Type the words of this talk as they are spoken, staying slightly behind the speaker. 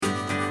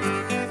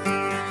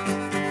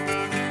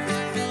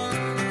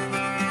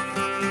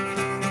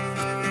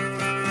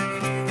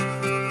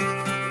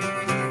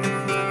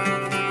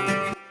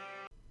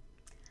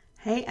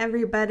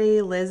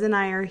everybody. Liz and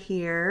I are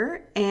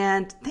here,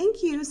 and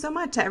thank you so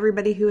much to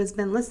everybody who has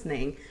been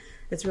listening.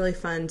 It's really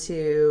fun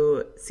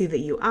to see that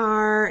you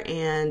are,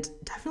 and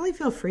definitely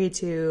feel free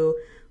to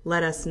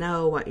let us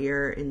know what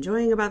you're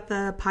enjoying about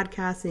the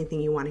podcast,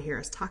 anything you want to hear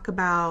us talk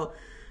about.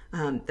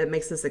 That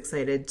makes us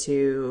excited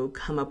to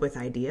come up with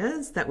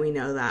ideas that we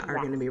know that are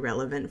going to be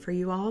relevant for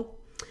you all.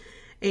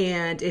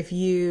 And if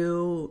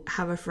you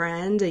have a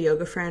friend, a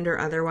yoga friend or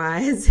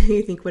otherwise, who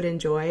you think would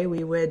enjoy,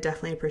 we would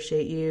definitely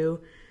appreciate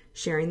you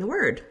sharing the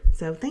word.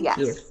 So thank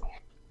you.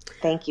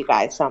 Thank you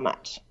guys so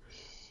much.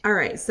 All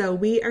right. So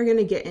we are going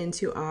to get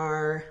into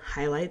our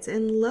highlights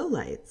and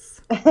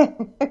lowlights.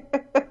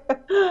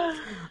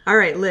 All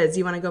right, Liz,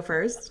 you want to go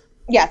first?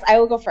 Yes, I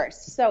will go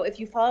first. So if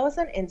you follow us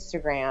on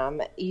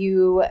Instagram,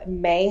 you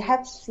may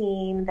have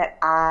seen that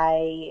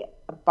I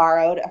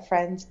borrowed a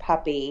friend's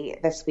puppy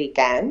this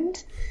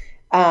weekend.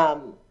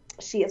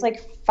 She is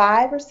like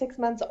 5 or 6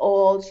 months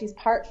old. She's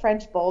part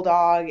French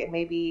bulldog and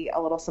maybe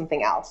a little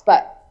something else.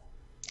 But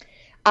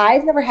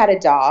I've never had a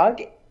dog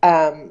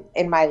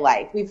in my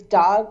life. We've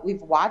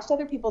watched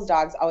other people's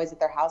dogs always at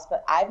their house,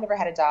 but I've never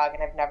had a dog,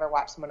 and I've never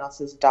watched someone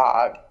else's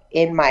dog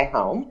in my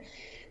home.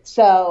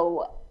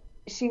 So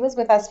she was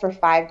with us for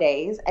 5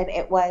 days, and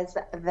it was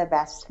the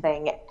best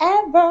thing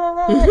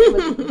ever. It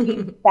was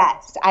the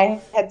best. I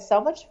had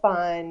so much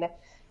fun.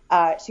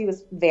 She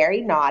was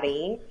very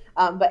naughty,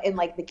 but in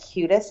like the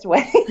cutest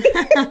way.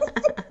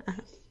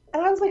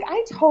 And I was like,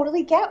 I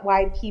totally get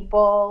why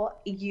people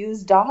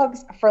use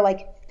dogs for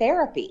like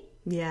therapy.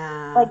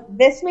 Yeah. Like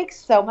this makes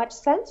so much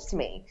sense to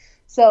me.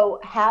 So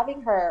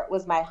having her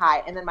was my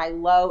high. And then my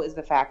low is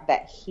the fact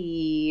that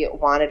he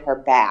wanted her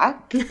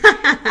back.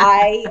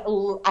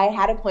 I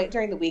had a point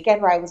during the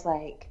weekend where I was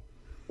like,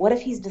 what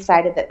if he's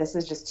decided that this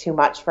is just too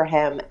much for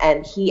him?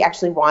 And he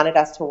actually wanted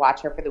us to watch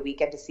her for the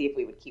weekend to see if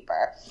we would keep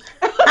her.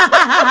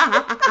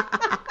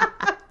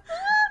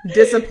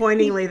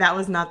 Disappointingly, that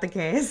was not the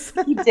case.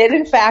 He did,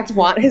 in fact,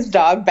 want his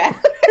dog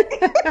back.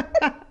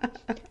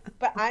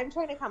 But I'm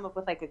trying to come up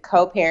with like a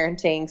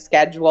co-parenting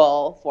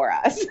schedule for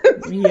us.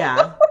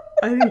 Yeah,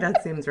 I think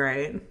that seems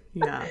right.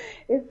 Yeah.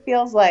 It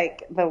feels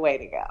like the way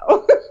to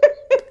go.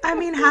 I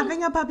mean,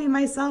 having a puppy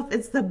myself,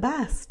 it's the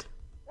best.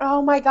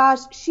 Oh my gosh.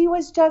 She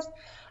was just,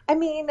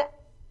 she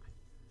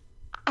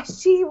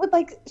would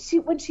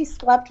when she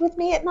slept with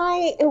me at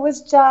night, it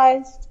was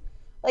just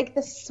like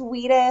the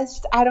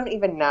sweetest. I don't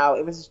even know.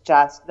 It was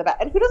just the best.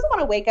 And who doesn't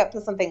want to wake up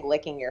to something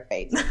licking your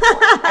face?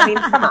 I mean,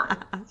 come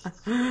on.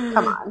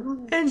 Come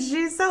on. And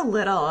she's so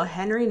little.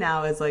 Henry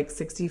now is like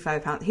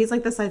 65 pounds. He's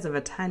like the size of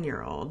a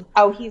 10-year-old.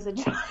 Oh, he's a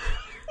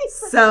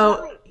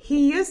So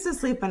he used to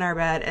sleep in our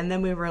bed, and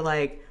then we were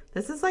like,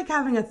 this is like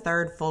having a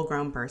third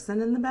full-grown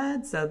person in the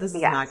bed, so this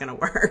is not going to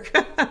work.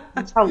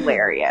 It's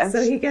hilarious.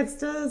 So he gets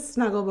to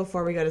snuggle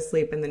before we go to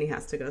sleep, and then he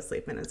has to go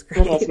sleep, and it's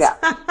great. Yeah,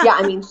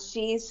 I mean,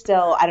 she's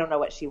still, I don't know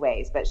what she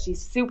weighs, but she's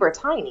super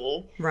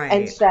tiny. Right.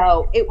 And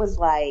so it was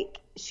like,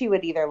 she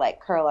would either like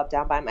curl up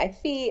down by my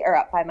feet or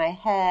up by my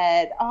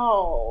head.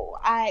 Oh,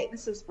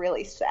 this is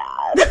really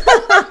sad.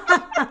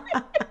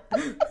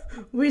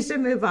 We should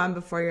move on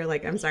before you're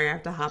like, I'm sorry, I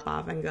have to hop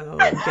off and go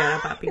get a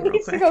puppy real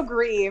quick. To go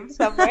grieve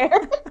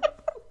somewhere.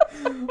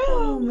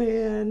 Oh,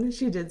 man.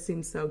 She did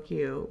seem so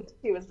cute.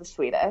 She was the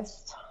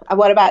sweetest.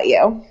 What about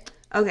you?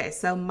 Okay,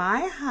 so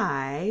my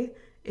high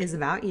is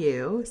about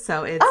you.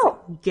 So it's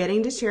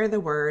getting to share the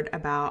word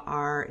about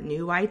our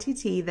new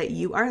YTT that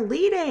you are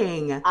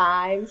leading.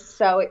 I'm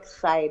so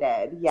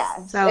excited.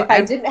 Yes. So if I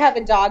didn't have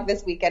a dog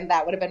this weekend,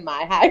 that would have been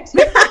my high.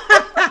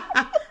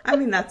 I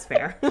mean, that's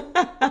fair.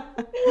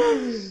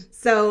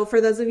 So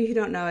for those of you who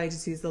don't know, I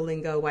just use the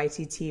lingo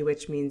YTT,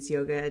 which means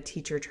yoga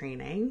teacher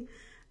training.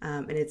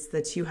 And it's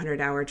the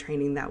 200-hour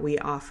training that we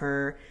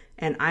offer.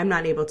 And I'm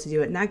not able to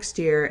do it next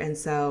year. And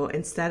so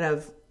instead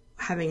of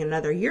having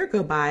another year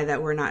go by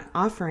that we're not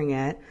offering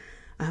it,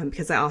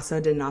 because I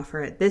also didn't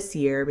offer it this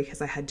year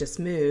because I had just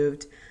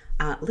moved,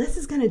 Liz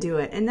is going to do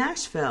it in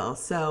Nashville.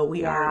 So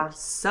we are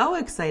so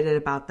excited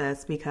about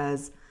this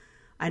because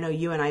I know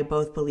you and I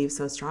both believe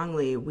so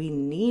strongly we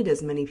need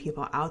as many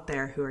people out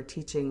there who are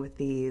teaching with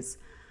these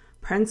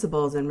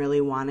principles and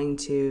really wanting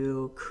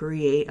to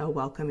create a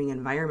welcoming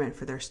environment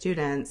for their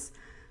students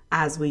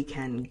as we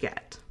can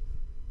get.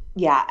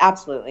 Yeah,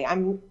 absolutely.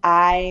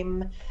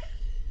 I'm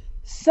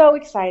so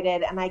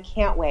excited and I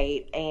can't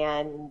wait.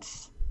 And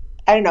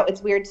I don't know,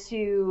 it's weird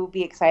to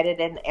be excited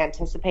and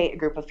anticipate a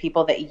group of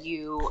people that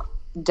you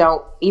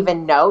don't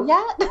even know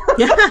yet.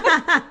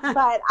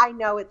 But I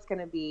know it's going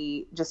to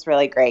be just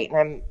really great,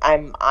 and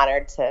I'm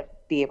honored to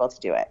be able to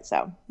do it.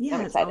 So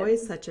yeah, it's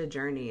always such a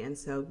journey, and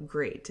so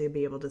great to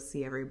be able to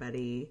see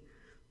everybody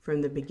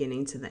from the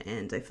beginning to the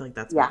end. I feel like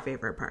that's my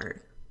favorite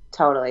part.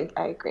 Totally,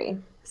 I agree.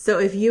 So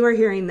if you are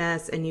hearing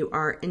this and you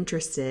are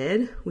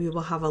interested, we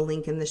will have a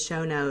link in the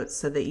show notes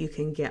so that you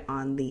can get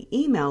on the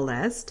email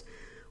list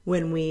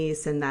when we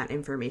send that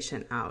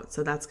information out.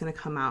 So that's going to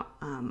come out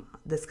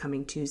this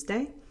coming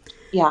Tuesday.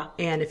 Yeah.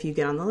 And if you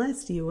get on the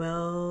list, you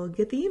will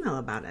get the email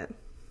about it.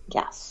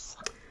 Yes.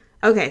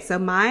 Okay, so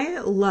my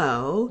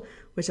low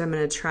which I'm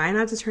going to try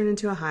not to turn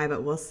into a high,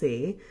 but we'll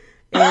see,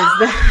 is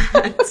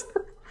that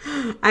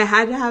I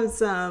had to have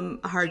some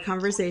hard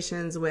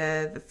conversations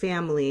with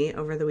family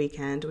over the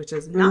weekend, which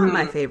is not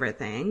my favorite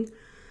thing.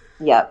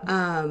 Yep.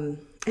 And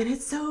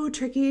it's so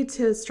tricky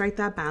to strike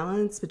that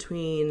balance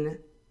between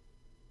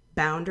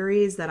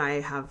boundaries that I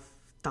have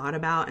thought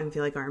about and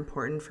feel like are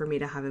important for me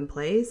to have in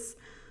place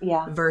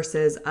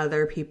versus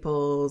other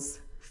people's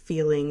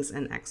feelings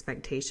and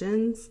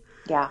expectations.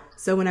 Yeah.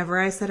 So whenever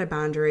I set a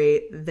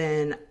boundary,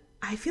 then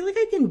I feel like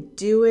I can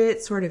do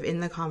it sort of in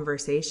the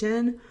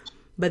conversation.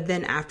 But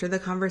then after the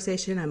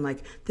conversation, I'm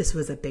like, this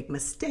was a big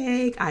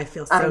mistake. I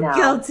feel so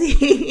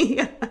guilty.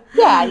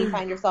 Yeah, you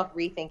find yourself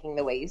rethinking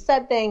the way you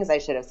said things. I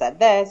should have said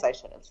this. I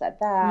should have said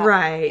that.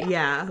 Right,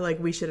 yeah. Like,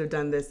 we should have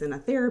done this in a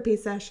therapy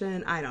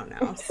session. I don't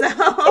know. So,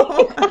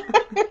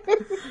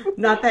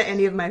 not that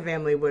any of my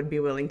family would be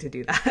willing to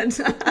do that.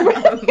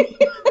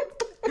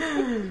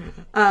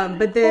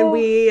 But then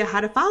we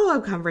had a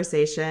follow-up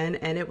conversation,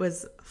 and it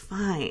was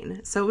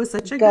fine. So it was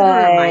such a good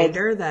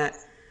reminder that,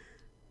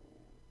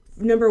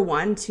 number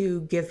one,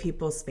 to give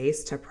people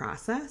space to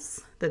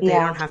process, that they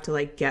don't have to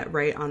like get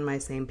right on my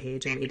same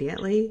page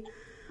immediately.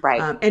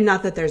 Right. And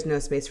not that there's no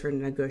space for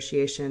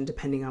negotiation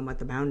depending on what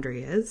the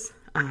boundary is.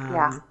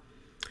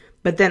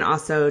 But then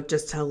also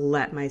just to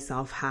let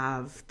myself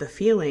have the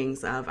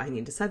feelings of, I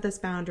need to set this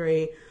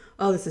boundary.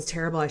 Oh, this is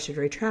terrible. I should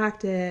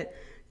retract it.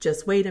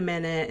 Just wait a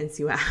minute and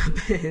see what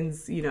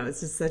happens. You know,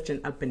 it's just such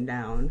an up and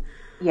down.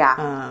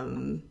 Yeah.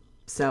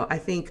 So I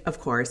think, of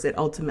course, it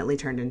ultimately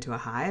turned into a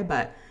high,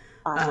 but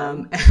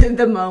awesome.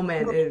 the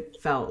moment it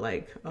felt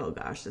like, oh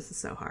gosh, this is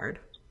so hard.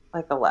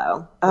 Like a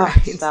low. Oh,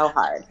 Right. so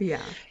hard.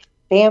 Yeah.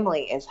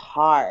 Family is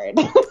hard.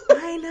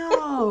 I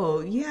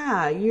know.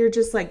 Yeah. You're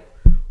just like,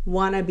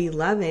 want to be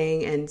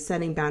loving, and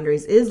setting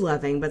boundaries is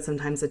loving, but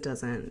sometimes it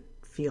doesn't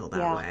feel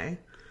that way.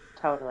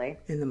 Totally.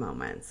 In the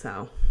moment.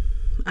 So,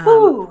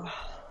 Ooh.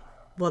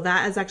 Well,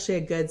 that is actually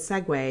a good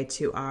segue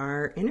to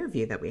our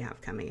interview that we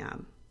have coming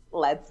up.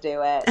 Let's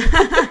do it.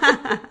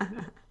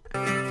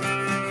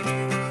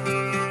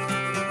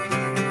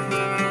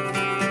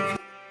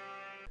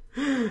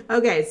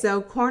 Okay,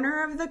 so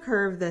corner of the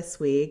curve this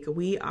week,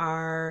 we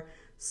are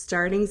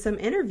starting some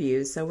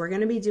interviews. So we're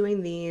going to be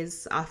doing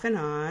these off and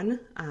on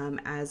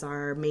as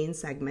our main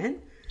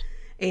segment.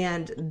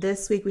 And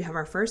this week we have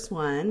our first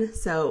one.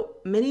 So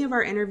many of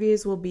our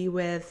interviews will be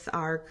with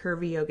our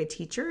Curvy Yoga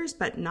teachers,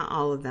 but not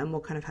all of them.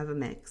 We'll kind of have a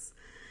mix.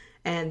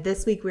 And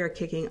this week we are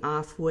kicking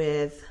off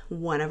with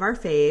one of our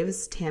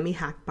faves, Tammy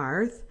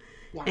Hackbarth.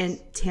 Yes.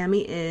 And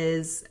Tammy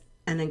is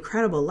an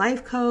incredible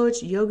life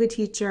coach, yoga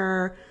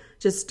teacher,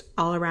 just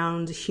all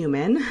around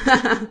human.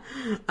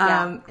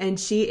 And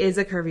she is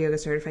a Curvy Yoga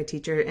certified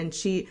teacher. And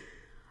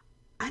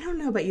I don't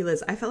know about you,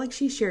 Liz, I felt like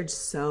she shared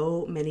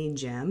so many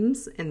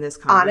gems in this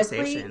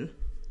conversation.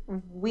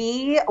 Honestly,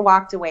 we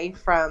walked away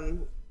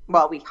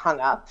we hung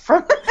up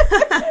from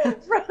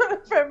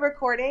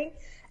recording.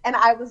 And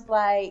I was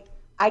like,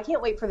 I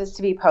can't wait for this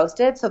to be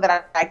posted so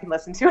that I can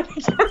listen to it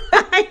again.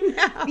 I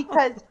know.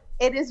 Because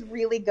it is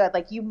really good.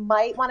 Like, you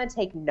might want to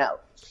take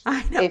notes.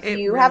 I know. If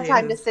you have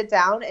time to sit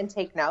down and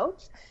take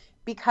notes,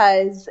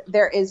 because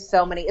there is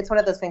so many. It's one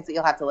of those things that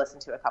you'll have to listen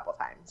to a couple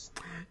times.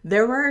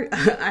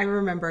 I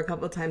remember a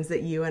couple times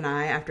that you and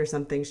I, after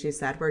something she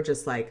said, were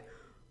just like,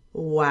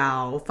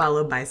 wow,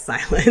 followed by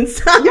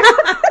silence.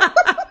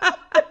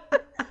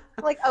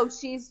 Like, oh,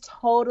 she's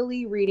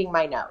totally reading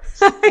my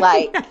notes.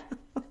 Like,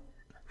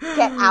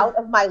 get out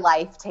of my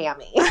life,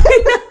 Tammy.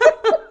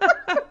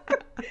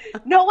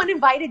 No one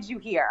invited you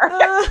here.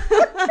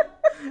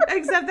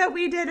 Except that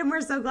we did, and we're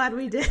so glad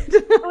we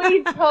did.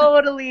 We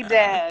totally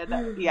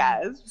did.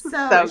 Yes.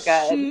 So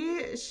good.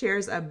 She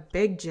shares a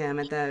big gem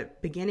at the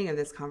beginning of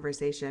this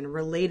conversation,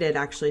 related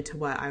actually to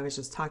what I was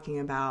just talking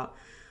about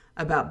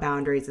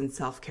boundaries and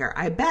self-care.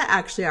 I bet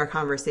actually our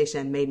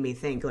conversation made me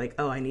think like,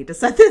 oh, I need to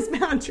set this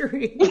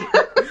boundary.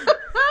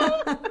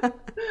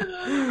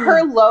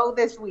 Her low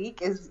this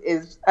week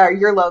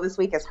your low this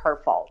week is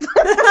her fault.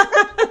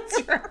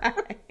 That's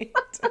right.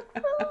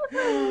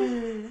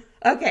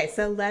 Okay,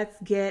 so let's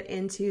get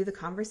into the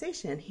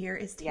conversation. Here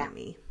is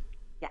Tammy.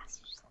 Yes.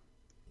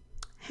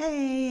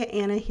 Hey,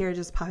 Anna here,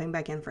 just popping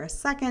back in for a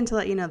second to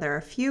let you know there are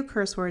a few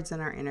curse words in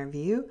our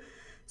interview.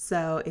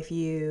 So if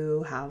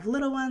you have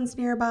little ones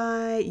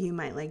nearby, you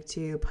might like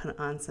to put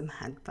on some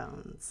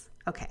headphones.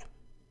 Okay.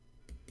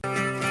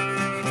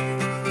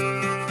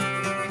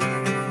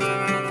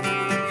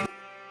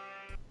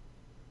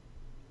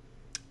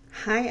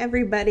 Hi,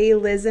 everybody.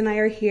 Liz and I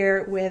are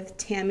here with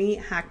Tammy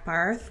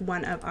Hackbarth,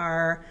 one of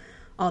our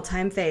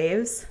all-time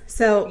faves.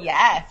 So,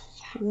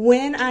 yes.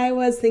 When I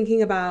was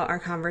thinking about our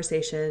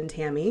conversation,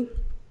 Tammy,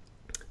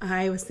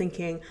 I was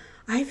thinking,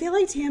 I feel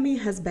like Tammy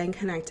has been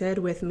connected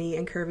with me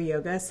in Curvy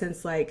Yoga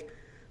since like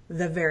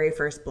the very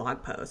first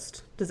blog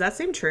post. Does that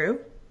seem true?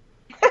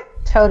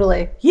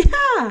 Totally.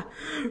 Yeah,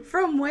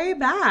 from way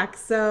back.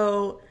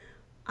 So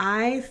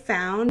I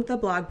found the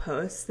blog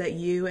posts that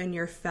you and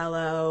your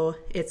fellow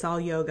It's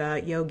All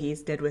Yoga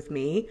yogis did with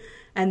me.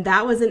 And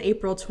that was in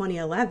April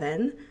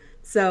 2011.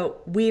 So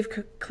we've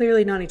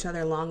clearly known each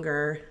other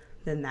longer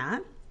than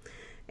that.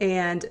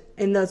 And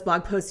in those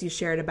blog posts, you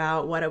shared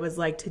about what it was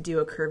like to do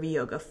a curvy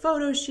yoga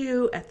photo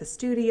shoot at the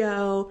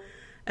studio,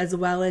 as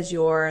well as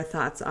your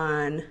thoughts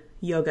on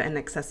yoga and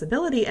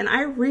accessibility. And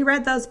I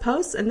reread those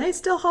posts and they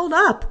still hold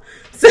up.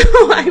 So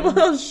I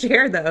will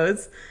share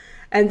those.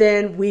 And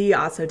then we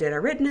also did a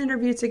written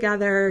interview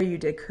together. You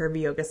did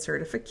curvy yoga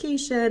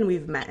certification.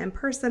 We've met in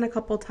person a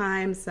couple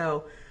times.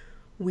 So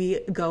we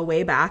go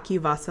way back.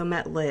 You've also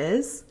met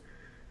Liz.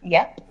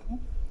 Yep.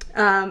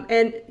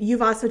 And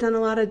you've also done a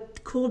lot of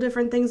cool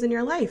different things in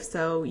your life.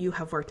 So you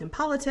have worked in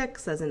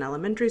politics as an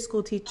elementary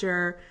school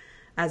teacher,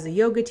 as a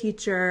yoga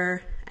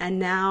teacher, and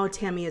now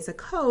Tammy is a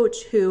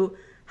coach who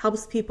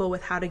helps people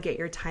with how to get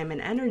your time and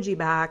energy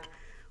back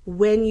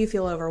when you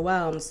feel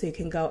overwhelmed so you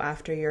can go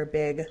after your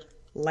big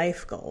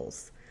life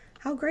goals.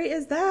 How great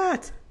is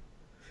that?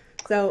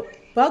 So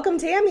welcome,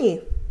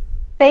 Tammy.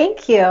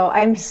 Thank you.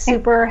 I'm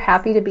super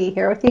happy to be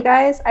here with you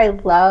guys. I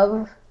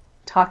love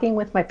talking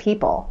with my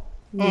people.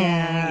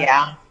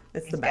 Yeah.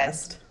 It's the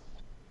best.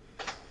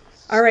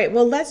 All right.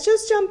 Well, let's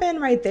just jump in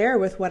right there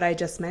with what I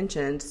just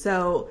mentioned.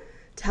 So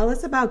tell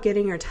us about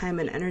getting your time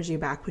and energy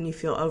back when you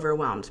feel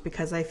overwhelmed,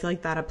 because I feel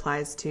like that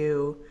applies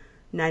to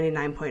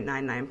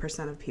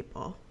 99.99% of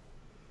people.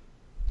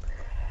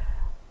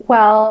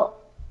 Well,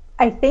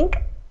 I think,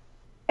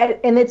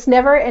 and it's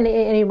never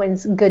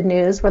anyone's good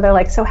news where they're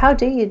like, so how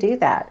do you do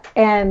that?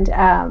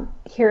 And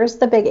here's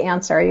the big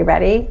answer. Are you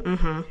ready?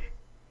 Mm-hmm.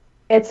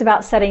 It's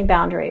about setting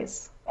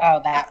boundaries.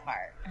 Oh, that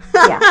part.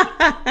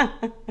 Yeah.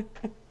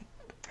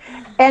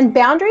 And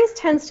boundaries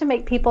tends to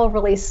make people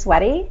really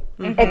sweaty,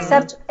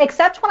 except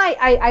when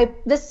I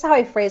this is how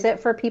I phrase it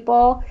for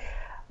people.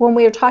 When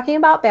we are talking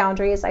about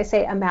boundaries, I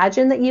say,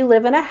 imagine that you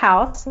live in a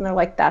house. And they're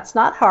like, that's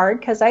not hard,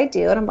 because I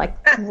do. And I'm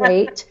like,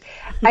 great.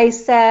 I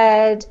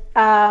said,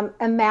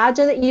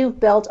 imagine that you've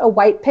built a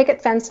white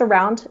picket fence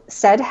around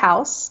said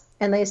house.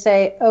 And they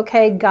say,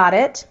 okay, got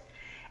it.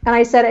 And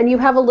I said, and you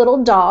have a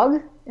little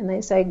dog. And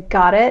they say,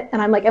 got it.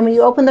 And I'm like, and when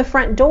you open the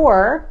front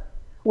door,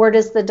 where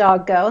does the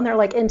dog go? And they're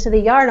like, into the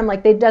yard. I'm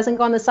like, it doesn't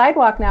go on the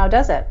sidewalk now,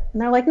 does it?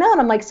 And they're like, no.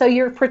 And I'm like, so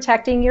you're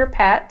protecting your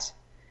pet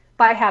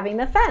by having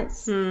the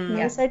fence. And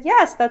I said,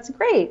 yes, that's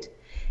great.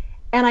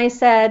 And I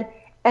said,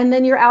 and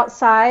then you're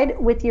outside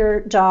with your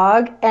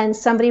dog and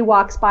somebody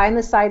walks by on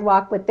the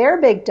sidewalk with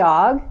their big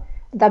dog.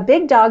 The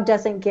big dog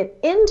doesn't get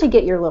in to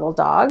get your little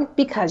dog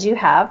because you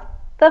have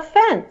the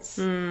fence.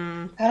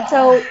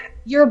 So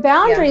your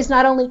boundaries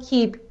not only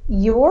keep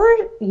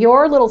your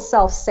little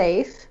self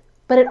safe,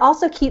 but it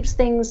also keeps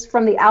things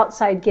from the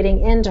outside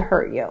getting in to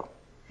hurt you.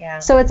 Yeah.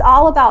 So it's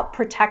all about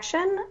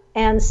protection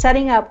and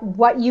setting up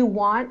what you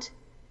want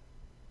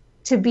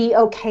to be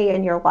okay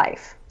in your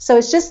life. So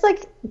it's just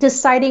like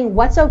deciding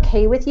what's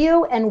okay with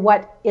you and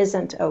what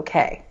isn't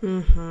okay.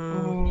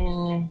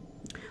 Well,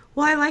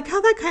 I like how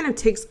that kind of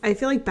takes, I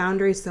feel like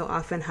boundaries so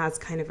often has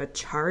kind of a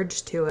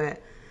charge to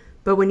it.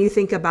 But when you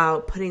think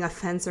about putting a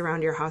fence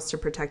around your house to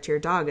protect your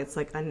dog, it's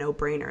like a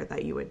no-brainer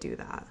that you would do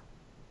that.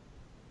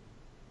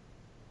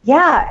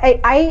 Yeah,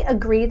 I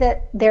agree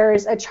that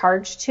there's a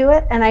charge to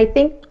it. And I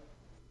think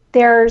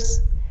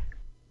there's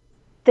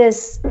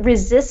this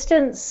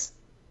resistance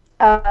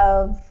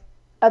of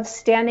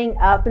standing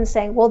up and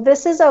saying, well,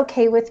 this is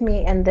okay with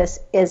me and this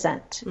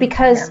isn't.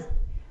 Because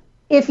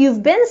if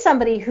you've been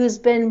somebody who's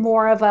been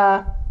more of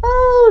a,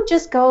 oh,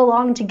 just go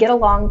along to get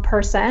along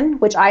person,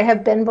 which I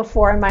have been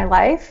before in my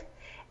life,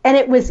 and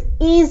it was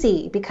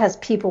easy because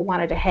people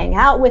wanted to hang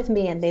out with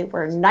me and they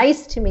were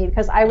nice to me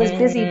because I was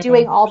busy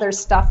doing all their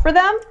stuff for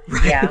them.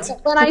 Yeah. So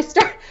when I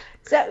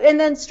and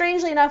then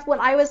strangely enough, when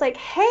I was like,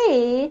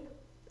 hey,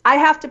 I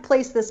have to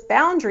place this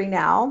boundary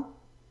now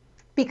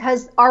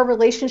because our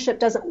relationship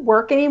doesn't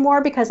work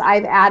anymore because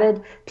I've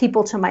added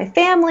people to my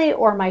family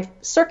or my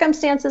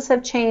circumstances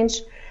have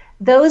changed,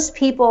 those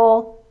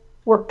people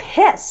were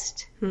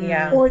pissed.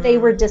 Yeah. Or they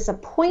were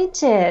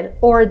disappointed,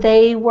 or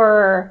they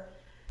were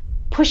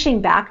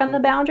pushing back on the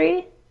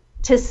boundary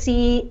to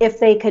see if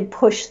they could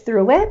push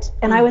through it.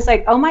 And I was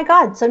like, oh my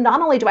God. So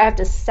not only do I have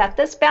to set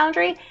this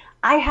boundary,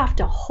 I have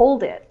to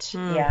hold it.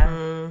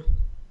 Yeah.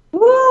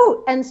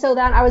 Woo! And so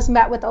then I was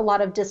met with a lot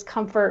of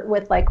discomfort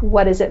with like,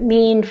 what does it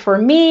mean for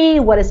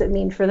me? What does it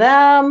mean for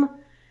them?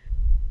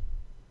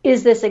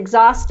 Is this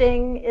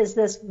exhausting? Is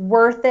this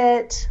worth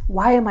it?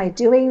 Why am I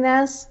doing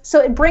this? So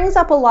it brings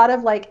up a lot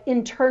of like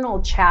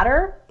internal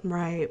chatter.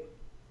 Right.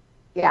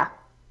 Yeah.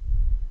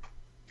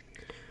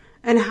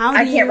 And how do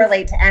I can't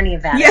relate to any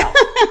of that. Yeah.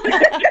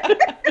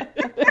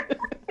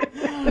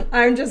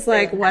 I'm just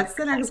like, what's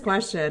the next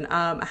question?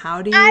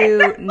 How do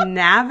you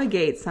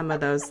navigate some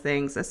of those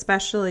things,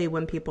 especially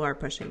when people are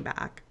pushing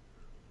back?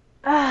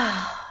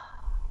 That's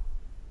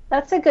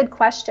a good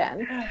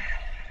question.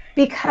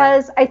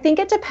 Because I think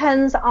it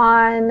depends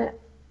on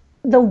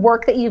the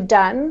work that you've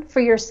done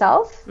for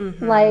yourself.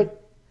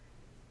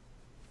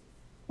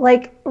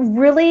 Like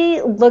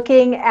really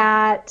looking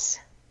at,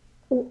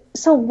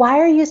 so why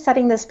are you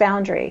setting this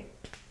boundary?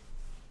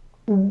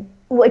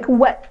 Like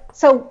what?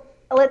 So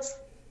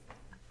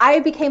I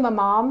became a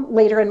mom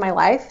later in my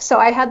life. So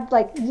I had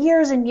like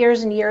years and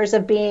years and years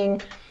of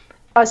being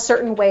a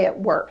certain way at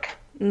work.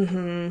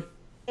 Mm-hmm.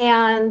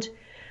 And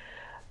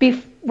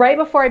right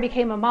before I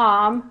became a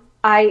mom,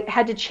 I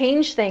had to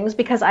change things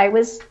because I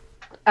was,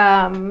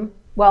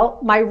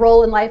 my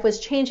role in life was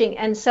changing.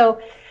 And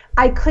so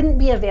I couldn't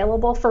be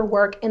available for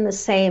work in the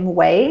same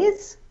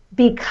ways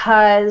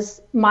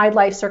because my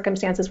life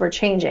circumstances were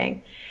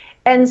changing.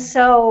 And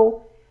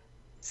so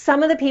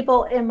some of the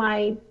people in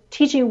my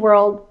teaching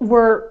world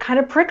were kind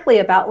of prickly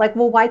about like,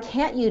 well, why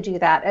can't you do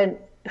that? And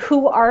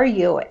who are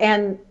you?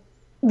 And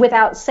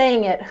without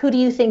saying it, who do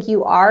you think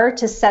you are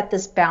to set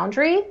this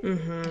boundary?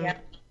 Mm-hmm. Yeah.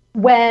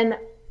 When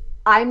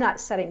I'm not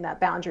setting that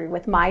boundary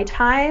with my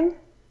time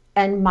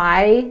and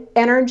my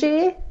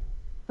energy.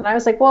 And I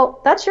was like,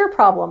 well, that's your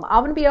problem.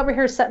 I'm going to be over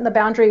here setting the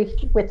boundary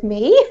with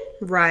me.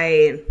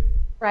 Right.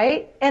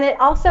 Right. And it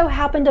also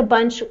happened a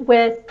bunch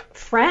with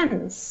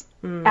friends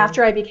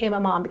after I became a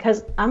mom,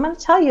 because I'm going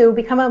to tell you,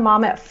 becoming a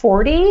mom at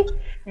 40,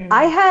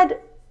 I had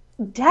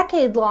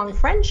decade-long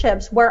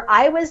friendships where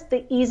I was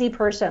the easy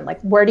person. Like,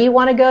 where do you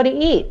want to go to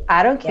eat?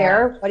 I don't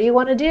care. What do you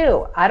want to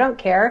do? I don't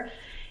care.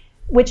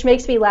 Which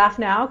makes me laugh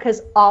now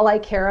because all I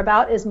care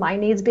about is my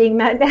needs being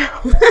met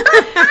now.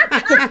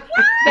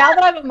 Now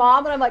that I'm a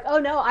mom and I'm like, oh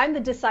no, I'm the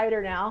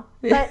decider now.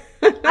 But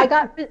I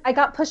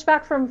got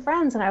pushback from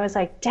friends and I was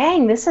like,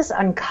 dang, this is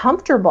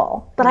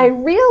uncomfortable. But I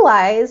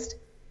realized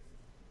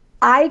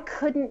I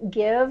couldn't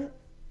give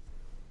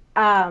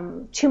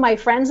to my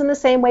friends in the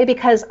same way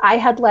because I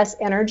had less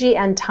energy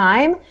and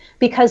time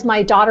because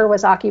my daughter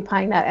was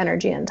occupying that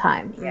energy and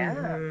time. Yeah.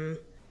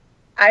 Mm-hmm.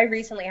 I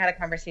recently had a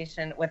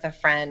conversation with a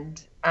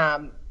friend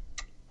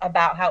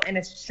about how in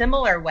a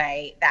similar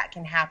way that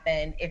can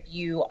happen if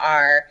you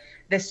are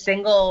the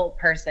single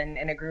person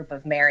in a group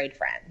of married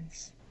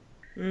friends.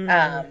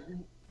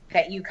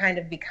 That you kind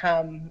of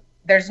become,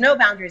 there's no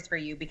boundaries for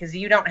you because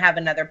you don't have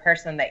another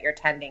person that you're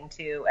tending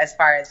to as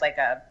far as like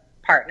a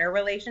partner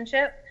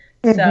relationship.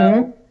 Mm-hmm.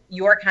 So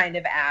you're kind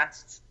of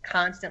asked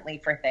constantly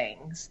for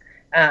things.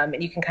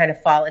 And you can kind of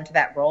fall into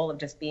that role of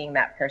just being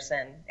that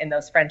person in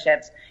those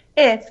friendships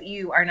if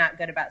you are not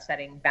good about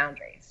setting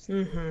boundaries.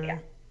 Mm-hmm. Yeah.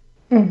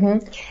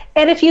 Mm-hmm.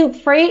 And if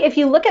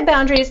you look at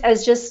boundaries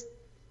as just,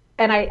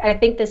 and I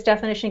think this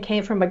definition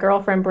came from a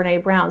girlfriend,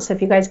 Brene Brown. So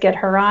if you guys get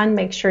her on,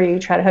 make sure you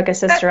try to hook a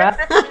sister up.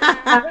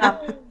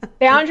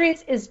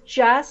 Boundaries is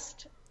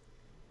just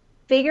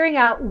figuring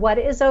out what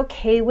is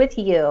okay with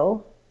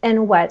you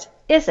and what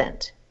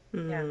isn't.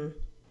 Mm-hmm.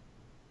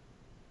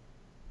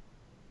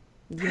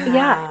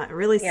 Yeah, it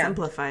really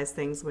simplifies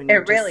things when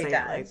you just say it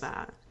like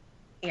that.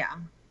 Yeah.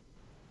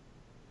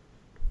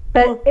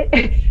 But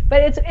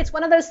it's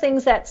one of those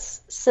things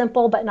that's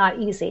simple but not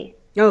easy.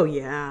 Oh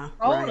yeah.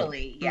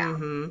 Totally. Right. Yeah.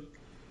 Mm-hmm.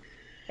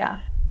 Yeah.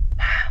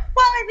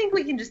 Well, I think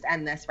we can just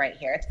end this right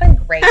here. It's been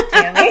great,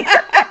 Tammy.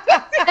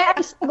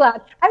 I'm so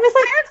glad. I was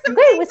like, I have some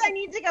things I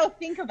need to go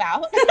think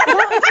about. I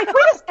was like,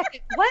 wait a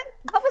second. What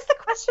was the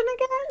question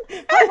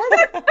again? What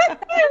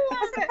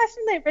was the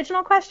question? The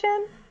original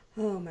question?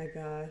 Oh my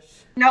gosh.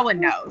 No one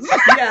knows.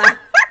 Yeah.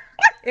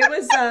 It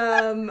was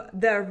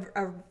the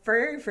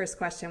very first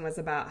question was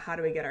about how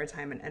do we get our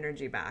time and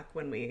energy back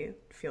when we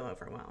feel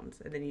overwhelmed,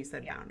 and then you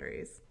said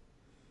boundaries.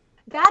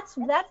 That's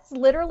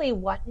literally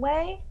one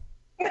way,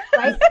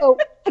 right? So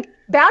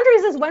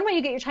boundaries is one way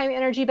you get your time and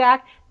energy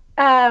back.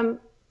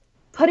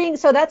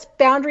 So that's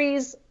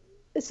boundaries.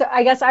 So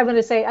I guess I'm going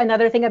to say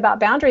another thing about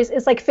boundaries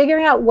is like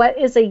figuring out what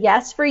is a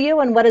yes for you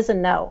and what is a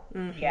no.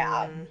 Mm-hmm.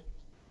 Yeah.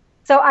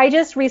 So I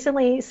just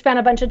recently spent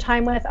a bunch of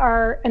time with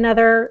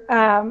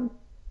another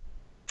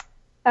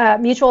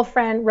mutual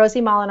friend,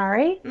 Rosie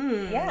Molinari.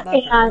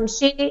 And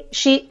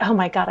she, oh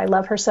my God, I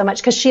love her so much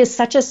because she is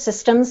such a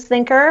systems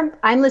thinker.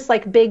 I'm this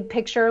like big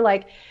picture,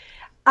 like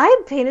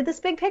I painted this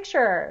big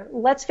picture.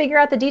 Let's figure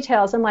out the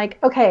details. I'm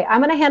like, okay,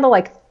 I'm going to handle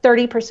like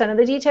 30% of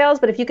the details,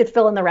 but if you could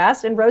fill in the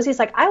rest. And Rosie's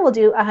like, I will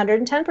do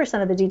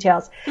 110% of the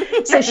details.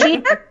 So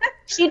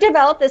she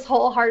developed this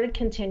wholehearted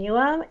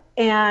continuum.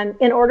 And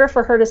in order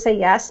for her to say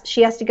yes,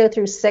 she has to go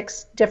through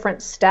 6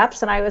 different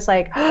steps. And I was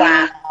like,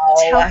 wow,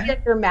 tell me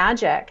your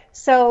magic.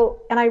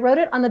 So, and I wrote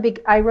it on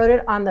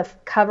the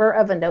cover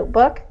of a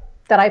notebook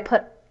that I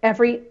put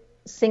every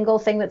single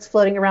thing that's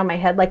floating around my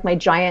head, like my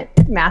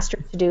giant master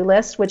to-do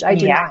list, which I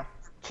do not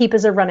keep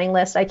as a running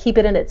list. I keep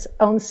it in its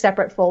own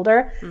separate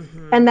folder.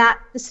 Mm-hmm. And that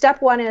step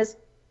 1 is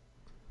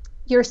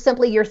you're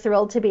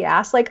thrilled to be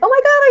asked, like, oh my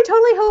God, I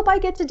totally hope I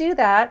get to do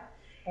that.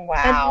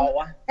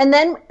 Wow. And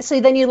then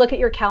you look at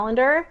your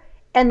calendar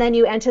and then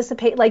you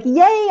anticipate like,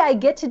 yay, I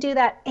get to do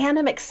that. And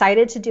I'm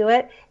excited to do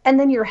it. And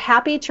then you're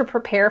happy to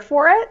prepare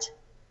for it.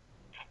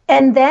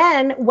 And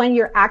then when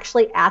you're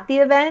actually at the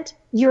event,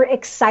 you're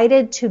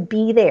excited to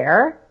be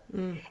there.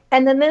 Mm.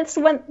 And then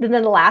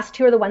the last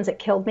 2 are the ones that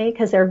killed me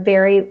because they're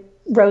very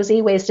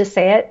rosy ways to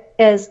say it,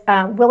 is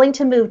willing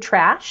to move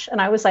trash. And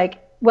I was like,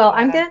 well,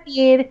 I'm going to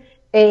need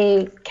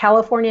a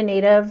California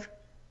native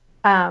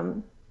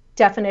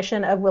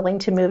definition of willing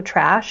to move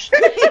trash.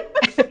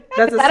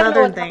 That's a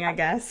Southern thing, I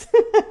guess.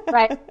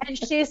 Right. And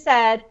she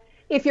said,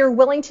 if you're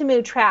willing to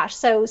move trash,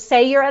 so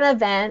say you're at an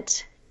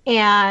event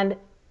and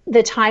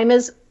the time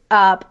is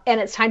up and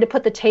it's time to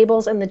put the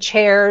tables and the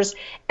chairs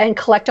and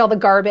collect all the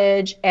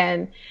garbage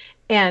and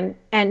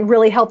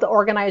really help the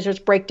organizers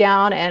break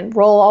down and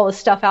roll all the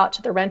stuff out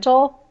to the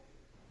rental.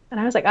 And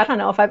I was like, I don't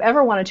know if I've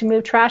ever wanted to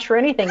move trash or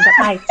anything,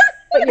 but I see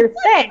what you're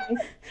saying.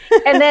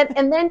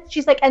 And then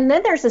she's like, and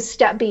then there's a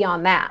step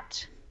beyond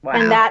that. Wow.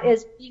 And that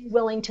is being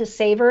willing to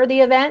savor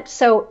the event.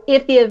 So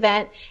if the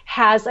event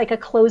has like a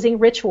closing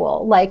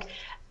ritual, like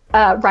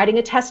writing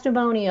a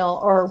testimonial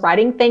or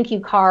writing thank you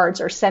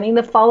cards or sending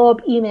the follow-up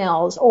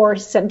emails or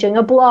doing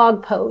a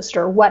blog post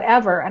or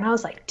whatever. And I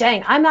was like,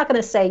 dang, I'm not going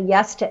to say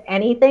yes to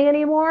anything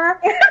anymore.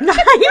 I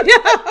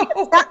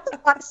know. That's a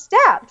lot of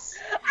steps.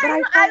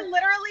 I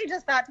literally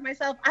just thought to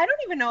myself, I don't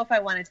even know if I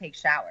want to take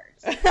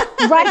showers.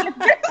 Right.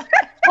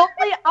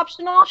 Totally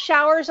optional.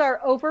 Showers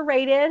are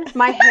overrated.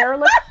 My hair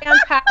looks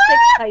fantastic.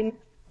 I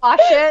wash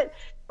it.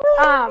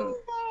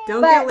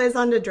 Don't get Liz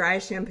onto dry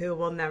shampoo.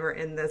 We'll never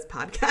end this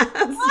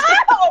podcast.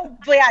 Oh,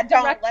 yeah,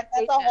 don't. That's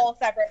a whole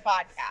separate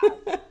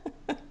podcast.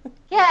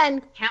 Yeah,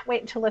 and can't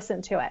wait to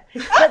listen to it.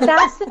 But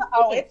that's the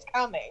oh, it's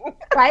coming.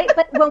 Right?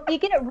 But when we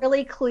get it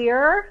really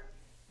clear,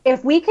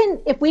 if we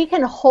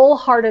can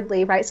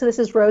wholeheartedly, right? So this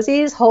is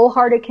Rosie's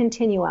wholehearted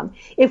continuum.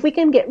 If we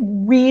can get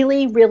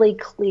really, really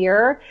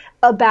clear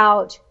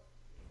about,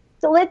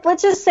 so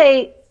let's just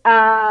say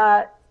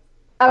a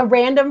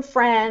random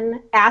friend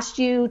asked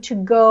you to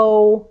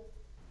go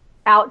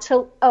out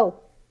to,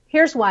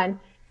 here's one.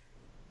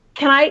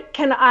 Can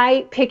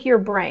I pick your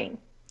brain?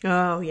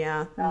 Oh,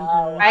 yeah.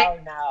 Oh, right?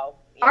 Oh, no.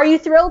 Yeah. Are you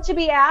thrilled to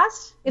be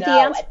asked? If no, the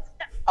answer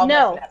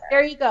no, never.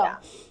 There you go. No.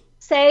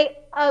 Say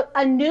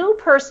a new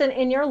person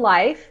in your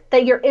life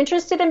that you're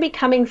interested in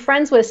becoming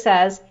friends with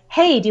says,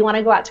 hey, do you want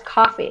to go out to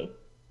coffee?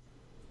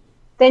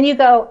 Then you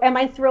go, am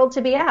I thrilled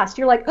to be asked?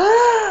 You're like,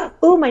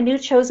 oh, my new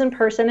chosen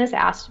person has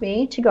asked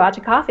me to go out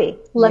to coffee.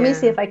 Let me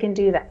see if I can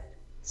do that.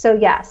 So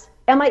yes.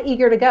 Am I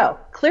eager to go?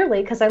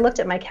 Clearly, because I looked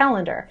at my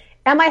calendar.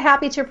 Am I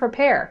happy to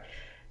prepare?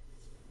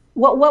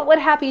 What would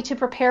happy to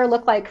prepare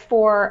look like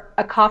for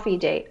a coffee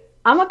date?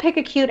 I'm going to pick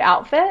a cute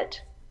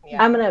outfit.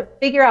 Yeah. I'm going to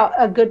figure out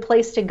a good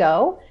place to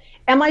go.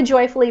 Am I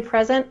joyfully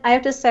present? I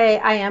have to say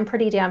I am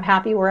pretty damn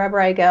happy wherever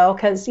I go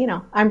because,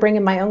 I'm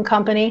bringing my own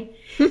company.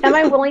 Am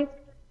I willing to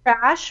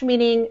trash?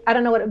 Meaning, I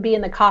don't know what it would be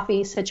in the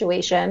coffee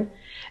situation.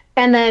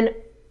 And then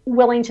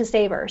willing to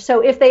savor.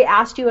 So if they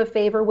asked you a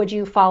favor, would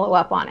you follow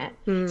up on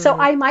it? So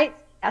I might say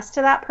yes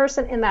to that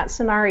person in that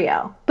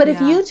scenario. But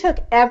if you took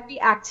every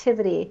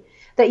activity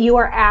that you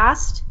are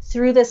asked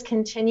through this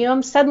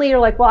continuum, suddenly you're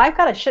like, well, I've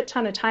got a shit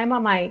ton of time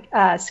on my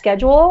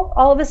schedule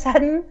all of a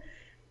sudden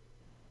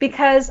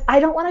because I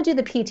don't want to do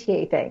the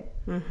PTA thing.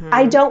 Mm-hmm.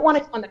 I don't want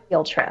to go on the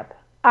field trip.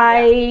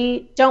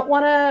 I don't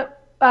want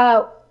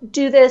to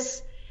do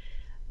this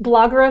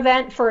blogger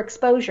event for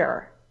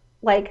exposure.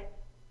 Like,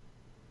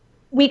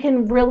 we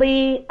can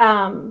really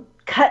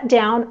cut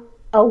down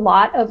a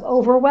lot of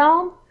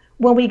overwhelm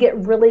when we get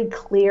really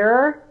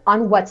clear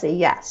on what's a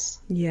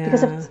yes. Yeah.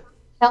 Because if it's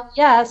a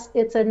yes,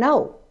 it's a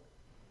no.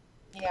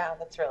 Yeah,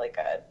 that's really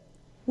good.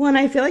 Well, and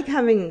I feel like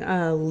having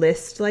a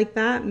list like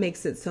that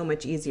makes it so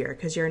much easier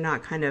because you're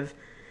not kind of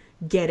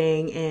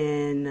getting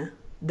in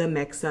the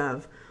mix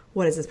of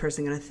what is this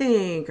person going to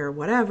think or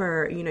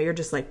whatever. You're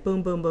just like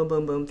boom, boom, boom,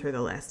 boom, boom through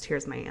the list.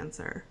 Here's my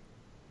answer.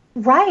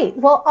 Right.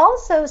 Well,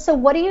 also, so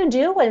what do you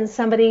do when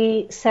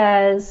somebody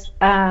says,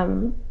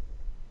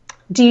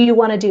 do you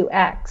want to do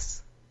X?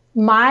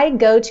 My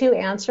go-to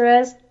answer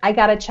is, I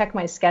got to check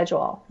my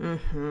schedule.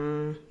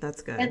 Mm-hmm.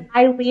 That's good. And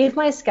I leave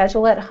my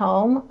schedule at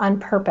home on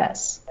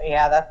purpose.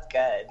 Yeah, that's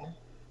good.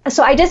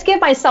 So I just give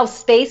myself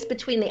space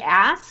between the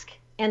ask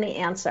and the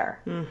answer.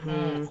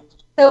 Mm-hmm.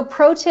 So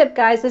pro tip,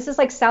 guys, this is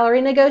like salary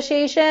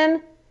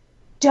negotiation.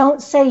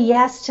 Don't say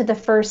yes to the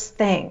first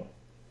thing.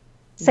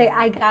 Say,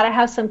 I got to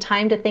have some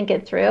time to think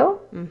it through.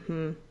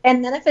 Mm-hmm.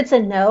 And then if it's a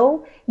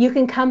no, you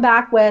can come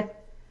back with,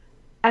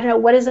 I don't know,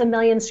 what is a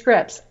million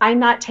scripts? I'm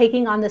not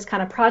taking on this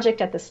kind of project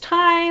at this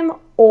time,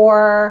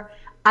 or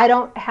I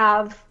don't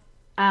have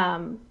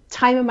time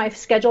in my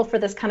schedule for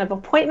this kind of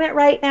appointment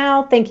right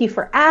now. Thank you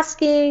for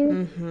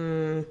asking.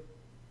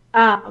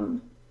 Mm-hmm.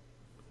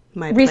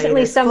 My recently,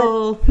 plate is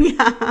full.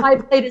 My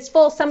plate is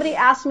full. Somebody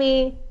asked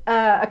me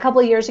a couple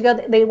of years ago,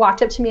 they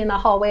walked up to me in the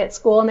hallway at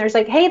school and there's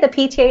like, hey, the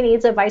PTA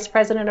needs a vice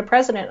president and a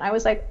president. I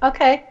was like,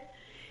 okay.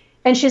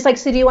 And she's like,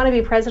 so do you want to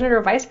be president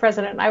or vice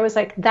president? And I was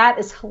like, that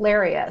is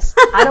hilarious.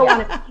 I don't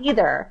want to be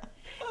either.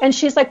 And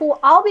she's like, well,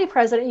 I'll be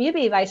president. You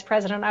be vice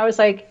president. I was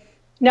like,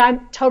 no,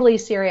 I'm totally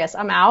serious.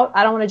 I'm out.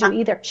 I don't want to do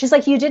either. She's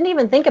like, you didn't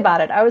even think about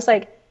it. I was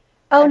like,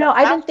 oh, no,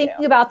 I've been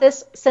thinking about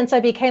this since I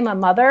became a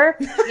mother.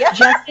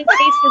 Just in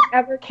case this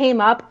ever came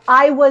up,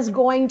 I was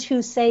going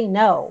to say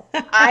no.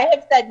 I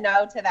have said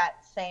no to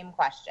that same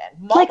question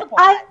multiple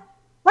times.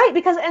 Right,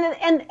 because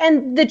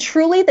and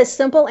the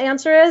simple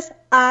answer is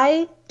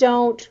I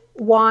don't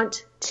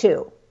want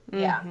to.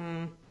 Yeah.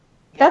 Mm-hmm.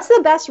 That's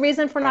the best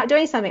reason for not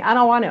doing something. I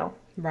don't want to.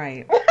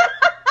 Right.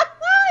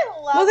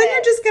 I love well, then it.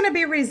 you're just going to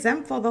be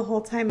resentful the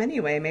whole time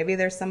anyway. Maybe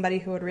there's somebody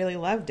who would really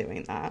love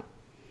doing that.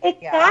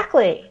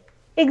 Exactly. Yeah.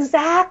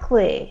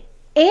 Exactly.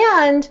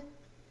 And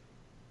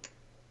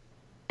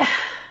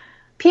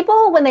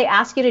people, when they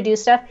ask you to do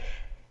stuff,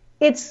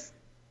 it's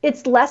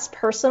less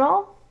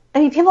personal. I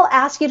mean, people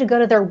ask you to go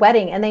to their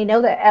wedding and they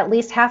know that at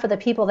least half of the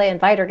people they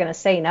invite are going to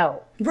say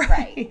no.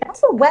 Right.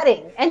 That's a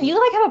wedding. And you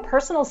like have a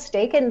personal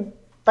stake in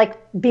like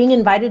being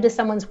invited to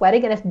someone's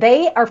wedding. And if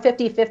they are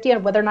 50-50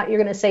 on whether or not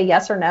you're going to say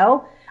yes or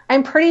no,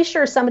 I'm pretty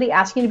sure somebody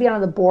asking you to be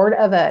on the board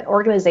of an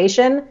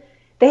organization,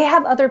 they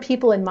have other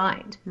people in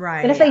mind.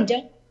 Right. And if they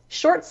don't,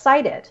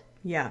 short-sighted.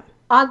 Yeah.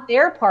 On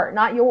their part,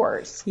 not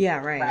yours.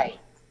 Yeah, right.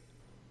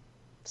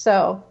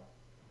 So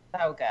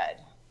good.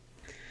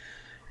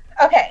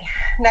 Okay,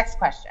 next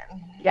question.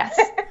 Yes.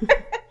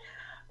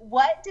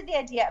 What did the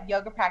idea of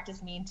yoga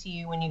practice mean to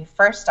you when you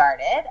first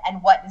started,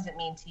 and what does it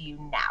mean to you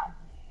now?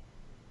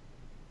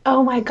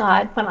 Oh my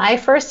God, when I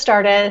first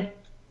started,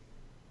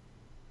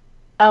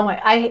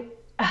 it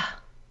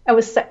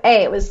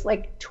was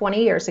like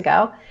 20 years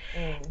ago,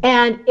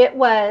 and it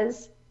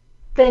was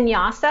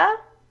vinyasa.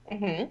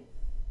 Mm-hmm.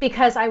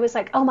 Because I was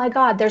like, oh my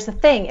God, there's a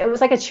thing. It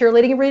was like a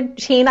cheerleading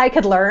routine I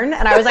could learn.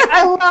 And I was like,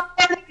 I love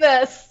learning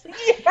this.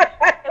 It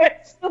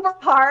was super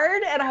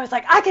hard. And I was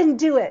like, I can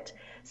do it.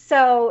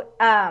 So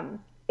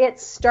it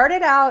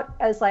started out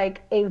as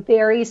like a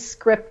very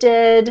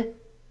scripted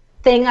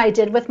thing I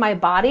did with my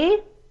body.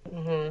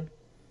 Mm-hmm.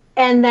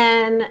 And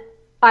then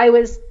I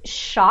was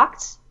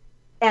shocked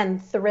and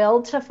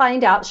thrilled to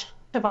find out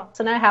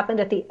Shavasana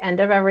happened at the end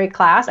of every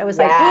class. I was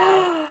like,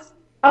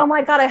 oh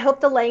my God, I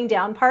hope the laying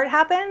down part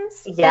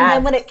happens. Yeah. And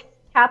then when it kept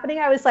happening,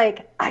 I was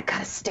like, I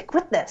gotta stick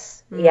with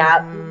this.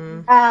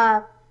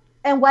 Yeah.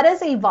 And what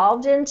has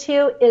evolved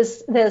into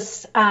is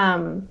this,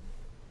 I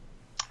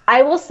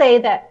will say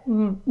that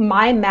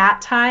my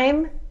mat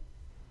time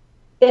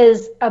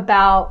is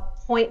about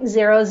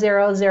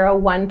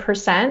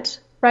 0.0001%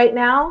 right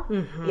now.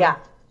 Mm-hmm. Yeah.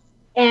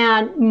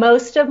 And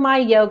most of my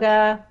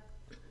yoga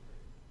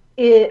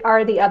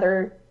are the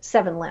other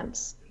 7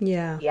 limbs.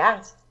 Yeah.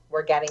 Yes,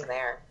 we're getting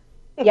there.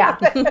 Yeah.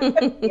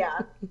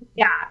 Yeah.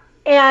 Yeah.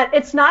 And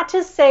it's not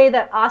to say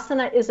that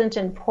asana isn't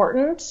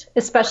important,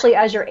 especially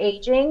as you're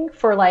aging,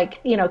 for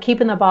like,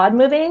 keeping the bod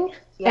moving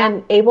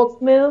and able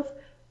to move.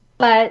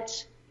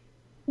 But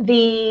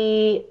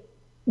the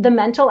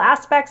mental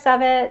aspects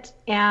of it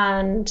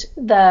and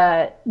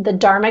the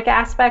dharmic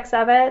aspects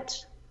of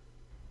it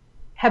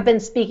have been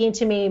speaking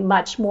to me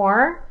much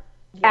more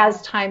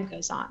as time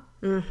goes on.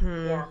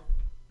 Mm-hmm. Yeah.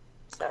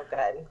 So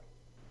good.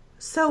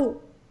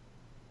 So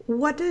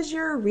what does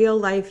your real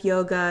life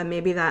yoga,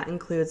 maybe that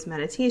includes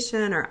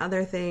meditation or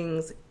other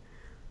things,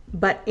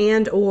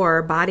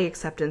 or body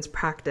acceptance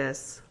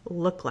practice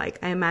look like?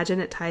 I imagine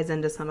it ties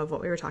into some of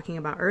what we were talking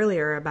about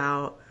earlier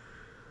about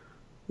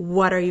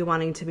what are you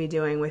wanting to be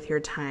doing with your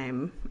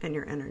time and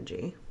your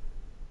energy?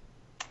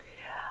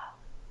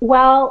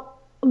 Well,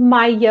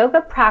 my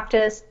yoga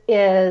practice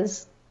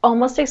is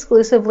almost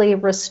exclusively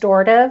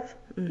restorative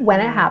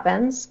when it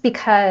happens,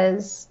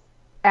 because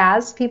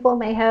as people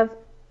may have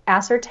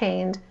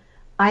ascertained,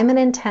 I'm an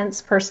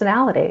intense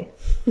personality.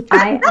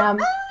 I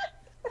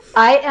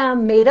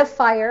am made of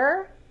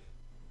fire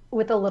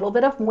with a little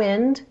bit of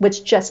wind,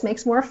 which just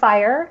makes more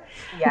fire.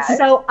 Yes.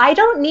 So I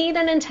don't need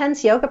an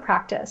intense yoga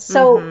practice.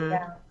 So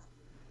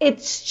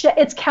it's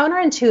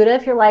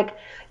counterintuitive. You're like,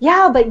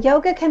 yeah, but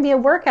yoga can be a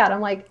workout.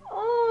 I'm like,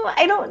 oh,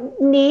 I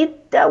don't need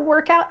a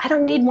workout. I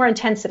don't need more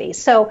intensity.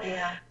 So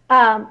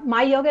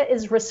my yoga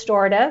is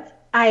restorative.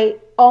 I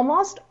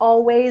almost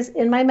always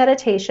in my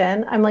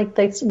meditation, I'm like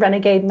this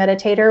renegade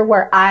meditator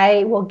where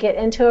I will get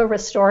into a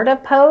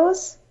restorative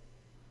pose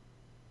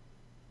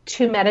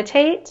to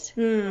meditate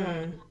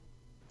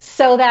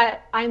so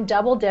that I'm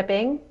double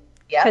dipping.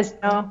 Because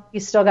you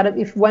still got to,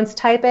 if once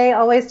type A,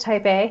 always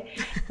type A.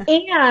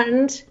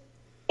 And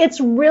it's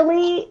a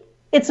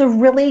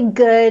really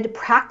good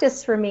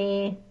practice for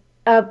me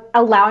of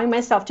allowing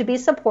myself to be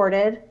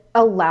supported,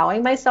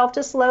 allowing myself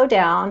to slow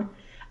down,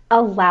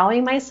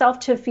 allowing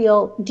myself to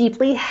feel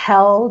deeply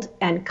held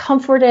and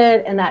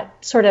comforted, and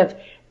that sort of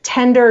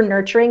tender,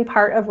 nurturing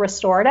part of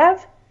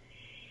restorative.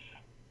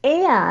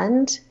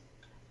 And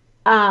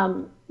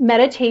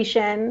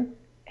meditation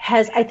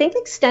has, I think,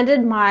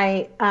 extended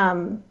my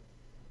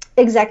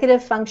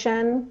executive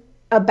function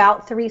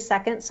about 3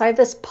 seconds. So I have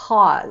this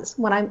pause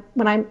when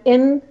I'm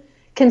in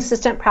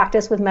consistent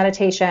practice with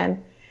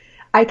meditation.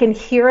 I can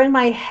hear in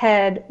my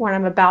head when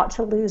I'm about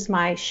to lose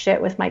my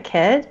shit with my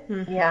kid.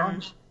 Yeah.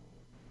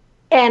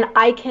 And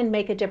I can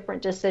make a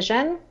different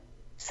decision.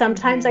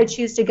 Sometimes I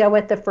choose to go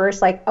with the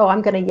first, like, oh,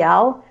 I'm going to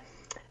yell.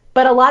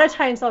 But a lot of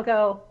times I'll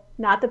go,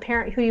 not the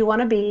parent who you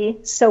want to be.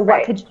 So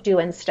what could you do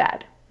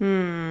instead?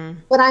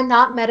 When I'm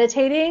not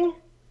meditating,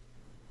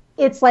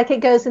 it's like it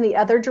goes in the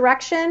other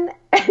direction.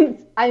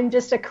 And I'm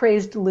just a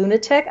crazed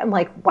lunatic. I'm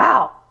like,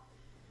 wow,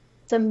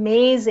 it's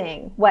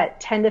amazing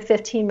what 10 to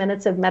 15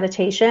 minutes of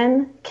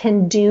meditation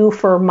can do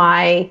for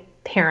my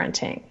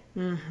parenting.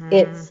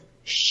 It's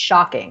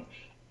shocking.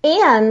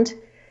 And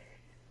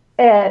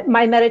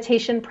my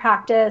meditation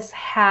practice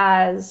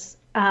has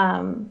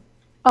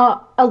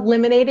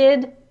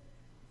eliminated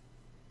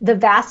the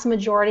vast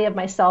majority of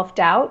my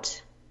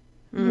self-doubt.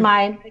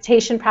 My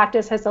meditation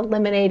practice has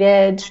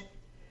eliminated,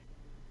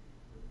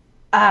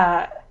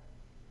 I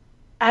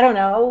don't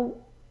know,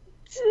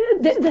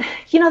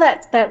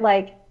 that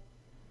like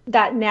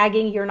that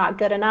nagging, you're not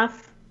good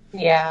enough.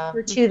 Yeah.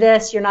 You're to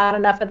this, you're not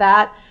enough of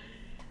that.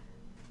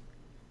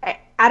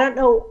 I don't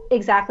know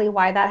exactly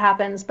why that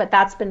happens, but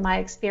that's been my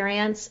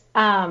experience.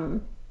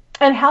 And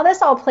how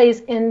this all plays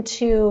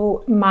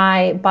into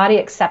my body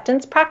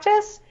acceptance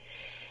practice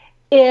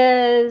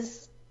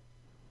is,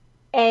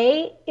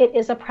 it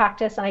is a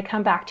practice, and I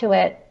come back to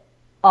it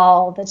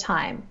all the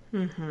time.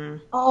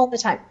 All the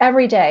time,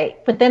 every day,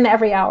 within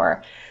every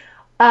hour.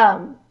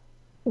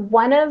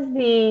 One of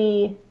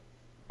the,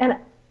 and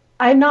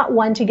I'm not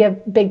one to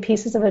give big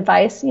pieces of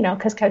advice,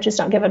 because coaches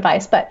don't give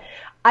advice, but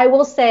I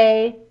will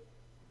say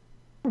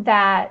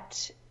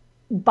that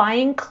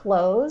buying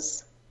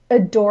clothes,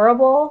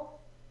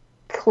 adorable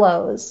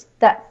clothes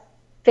that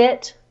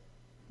fit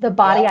the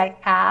body I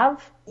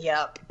have,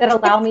 that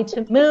allow me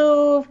to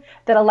move,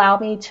 that allow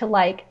me to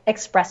like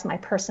express my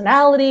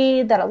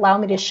personality, that allow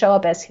me to show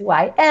up as who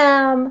I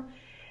am,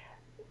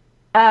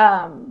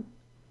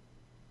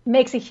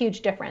 makes a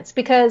huge difference.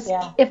 Because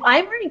if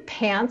I'm wearing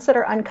pants that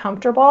are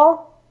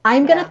uncomfortable,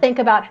 I'm going to think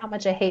about how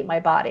much I hate my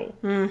body.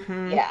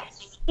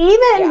 Yes.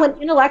 Even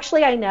when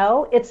intellectually I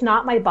know it's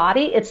not my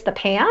body, it's the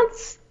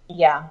pants.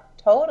 Yeah,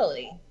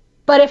 totally.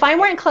 But if I'm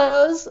wearing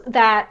clothes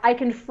that I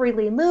can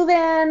freely move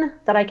in,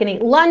 that I can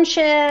eat lunch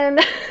in,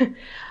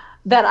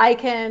 that I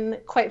can,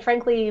 quite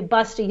frankly,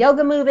 bust a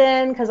yoga move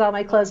in because all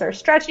my clothes are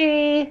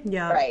stretchy.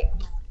 Yeah. Right.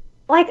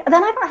 Like,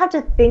 then I don't have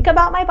to think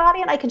about my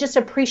body, and I can just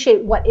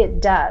appreciate what it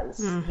does.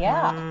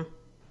 Yeah.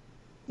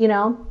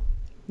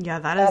 Yeah,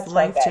 that is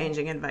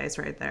life-changing advice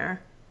right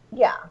there.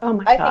 Yeah. Oh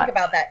my God. I think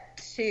about that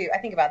too. I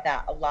think about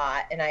that a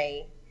lot. And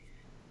I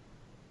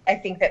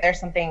think that there's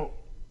something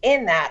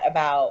in that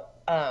about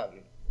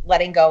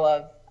letting go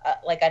of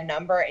like a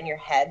number in your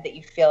head that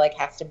you feel like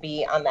has to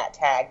be on that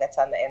tag that's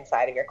on the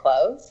inside of your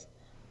clothes.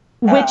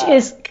 Which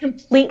is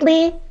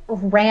completely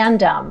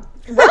random.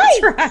 Right.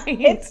 Right.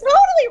 It's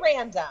totally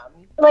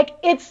random. Like,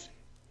 it's,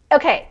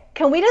 okay,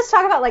 can we just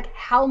talk about like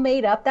how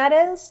made up that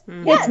is?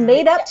 Yes. It's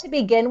made up to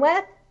begin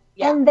with.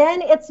 And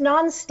then it's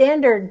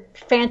non-standard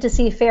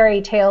fantasy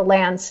fairy tale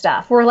land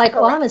stuff. We're like,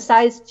 well, I'm a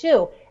size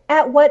 2.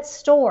 At what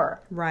store?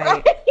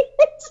 Right.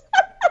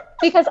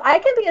 Because I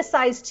can be a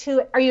size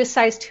 2. Are you a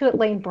size 2 at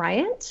Lane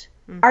Bryant?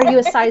 Are you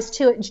a size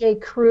 2 at J.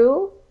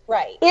 Crew?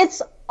 Right.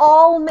 It's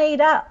all made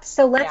up.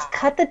 So let's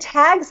cut the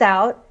tags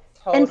out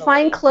and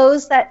find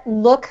clothes that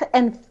look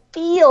and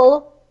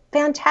feel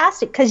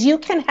fantastic. Because you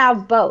can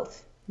have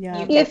both.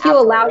 Yeah. If you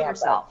allow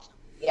yourself.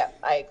 Yep,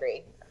 I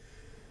agree.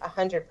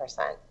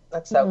 100%.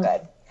 That's so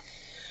good.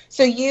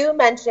 So you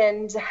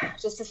mentioned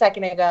just a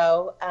second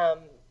ago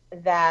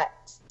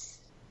that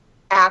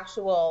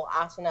actual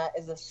asana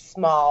is a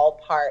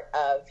small part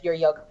of your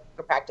yoga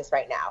practice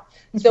right now.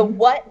 So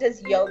what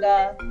does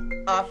yoga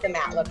off the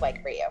mat look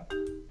like for you?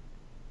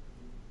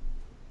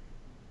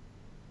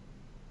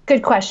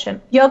 Good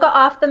question. Yoga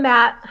off the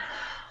mat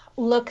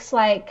looks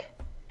like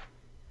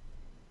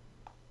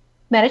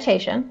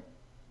meditation.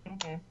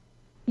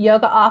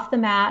 Yoga off the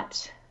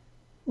mat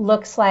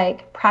looks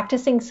like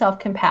practicing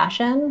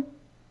self-compassion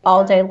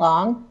all day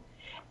long.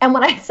 And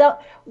when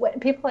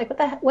people are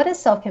like, what is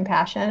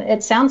self-compassion?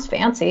 It sounds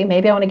fancy.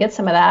 Maybe I want to get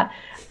some of that.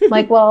 I'm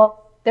like,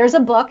 well, there's a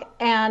book,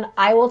 and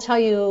I will tell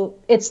you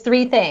it's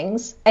 3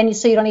 things. And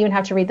so you don't even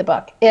have to read the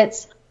book.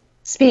 It's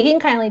speaking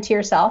kindly to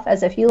yourself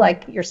as if you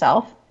like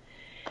yourself.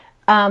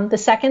 The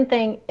second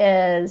thing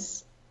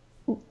is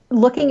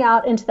looking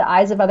out into the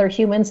eyes of other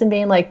humans and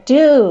being like,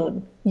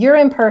 dude, you're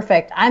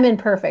imperfect. I'm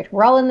imperfect.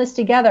 We're all in this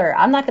together.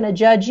 I'm not going to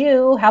judge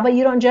you. How about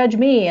you don't judge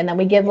me? And then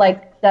we give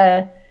like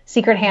the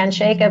secret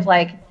handshake of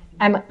like,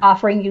 I'm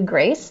offering you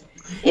grace.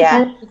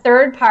 Yeah. And the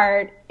third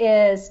part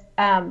is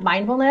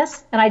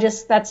mindfulness. And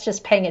that's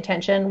just paying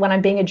attention. When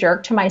I'm being a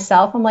jerk to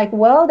myself, I'm like,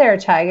 whoa there,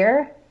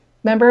 tiger.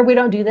 Remember, we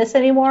don't do this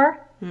anymore.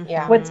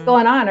 Yeah. What's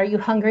going on? Are you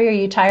hungry? Are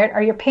you tired?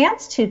 Are your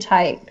pants too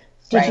tight?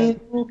 Did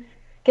you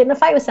get in a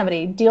fight with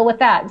somebody? Deal with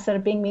that instead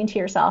of being mean to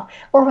yourself.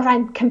 Or when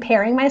I'm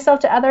comparing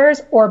myself to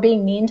others or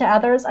being mean to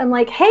others, I'm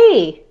like,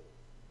 hey,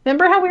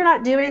 remember how we're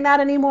not doing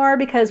that anymore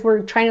because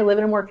we're trying to live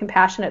in a more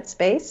compassionate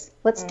space?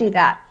 Let's do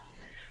that.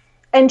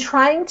 And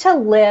trying to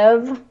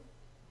live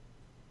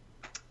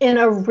in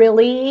a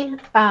really,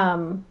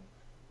 and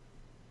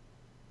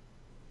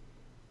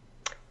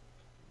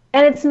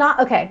it's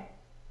not, okay,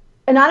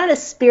 and not in a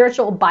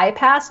spiritual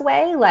bypass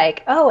way,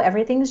 like, oh,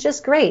 everything's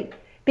just great.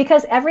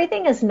 Because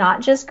everything is not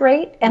just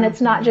great, and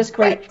it's not just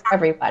great for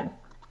everyone.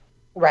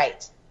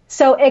 Right.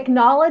 So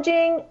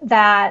acknowledging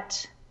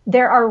that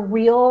there are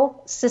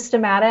real,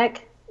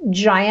 systematic,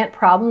 giant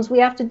problems we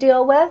have to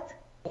deal with.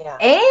 Yeah.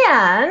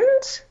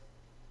 And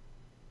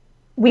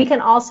we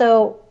can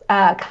also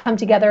come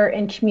together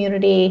in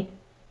community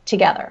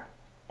together.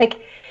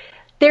 Like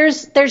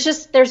there's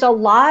a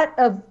lot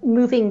of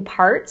moving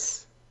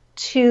parts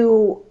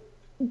to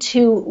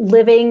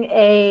living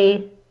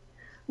a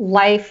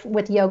life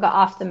with yoga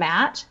off the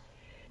mat.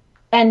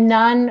 and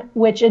none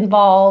which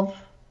involve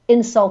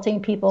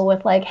insulting people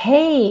with like,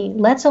 hey,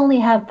 let's only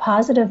have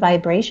positive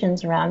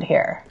vibrations around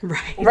here.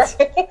 Right.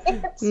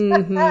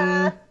 Mm-hmm.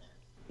 Yeah.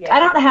 I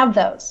don't have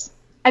those.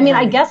 I mean,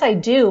 right. I guess I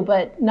do,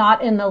 but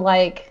not in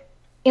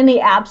the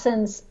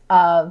absence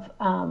of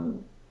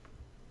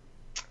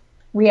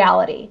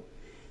reality.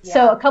 Yeah.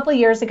 So a couple of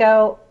years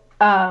ago,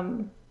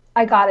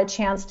 I got a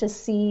chance to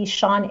see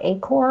Sean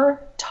Achor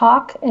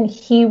talk, and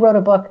he wrote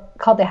a book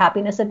called The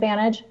Happiness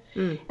Advantage.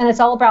 And it's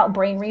all about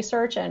brain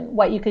research and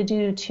what you could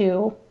do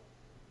to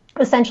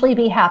essentially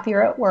be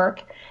happier at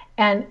work.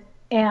 And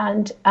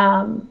it's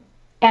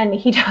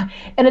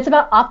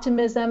about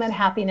optimism and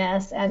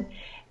happiness.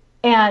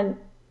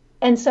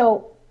 And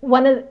so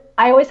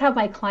I always have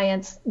my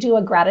clients do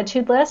a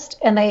gratitude list,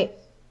 and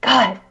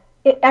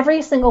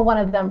every single one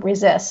of them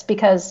resists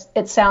because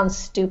it sounds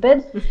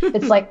stupid.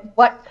 It's like,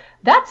 what?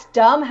 That's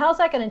dumb. How's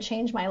that going to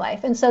change my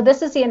life? And so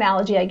this is the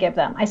analogy I give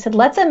them. I said,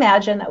 let's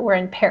imagine that we're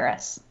in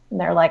Paris. And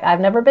they're like, I've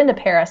never been to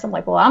Paris. I'm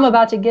like, well, I'm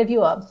about to give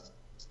you a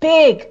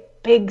big,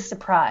 big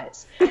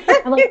surprise.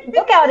 I'm like,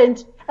 look out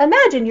and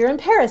imagine you're in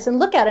Paris and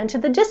look out into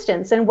the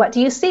distance. And what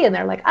do you see? And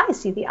they're like, I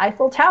see the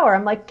Eiffel Tower.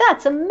 I'm like,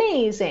 that's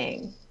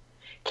amazing.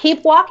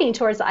 Keep walking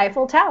towards the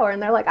Eiffel Tower.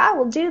 And they're like, I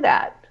will do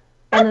that.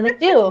 And then they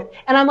do.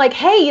 And I'm like,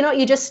 hey, you know what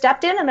you just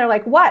stepped in? And they're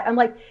like, what? I'm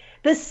like,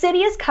 the city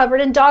is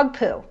covered in dog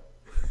poo.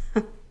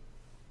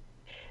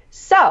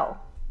 So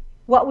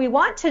what we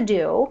want to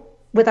do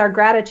with our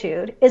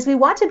gratitude is we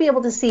want to be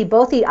able to see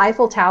both the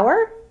Eiffel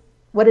Tower,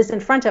 what is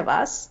in front of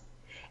us,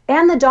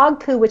 and the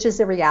dog poo, which is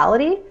the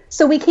reality.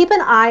 So we keep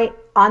an eye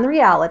on the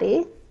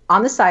reality,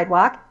 on the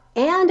sidewalk,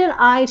 and an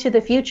eye to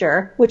the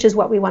future, which is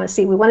what we want to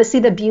see. We want to see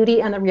the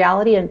beauty and the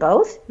reality in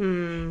both.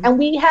 And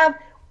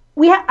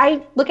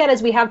I look at it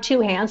as we have two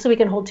hands, so we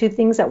can hold two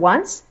things at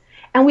once.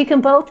 And we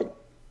can both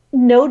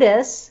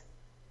notice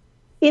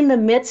in the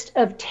midst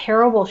of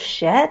terrible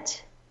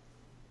shit,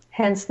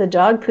 hence the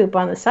dog poop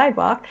on the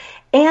sidewalk,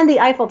 and the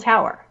Eiffel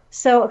Tower.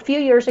 So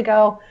 3 years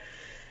ago,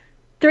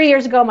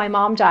 my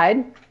mom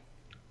died,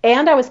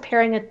 and I was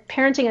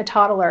parenting a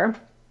toddler.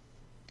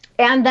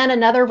 And then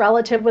another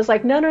relative was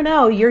like,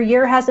 no, your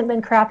year hasn't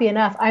been crappy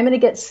enough. I'm going to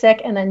get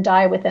sick and then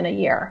die within a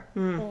year.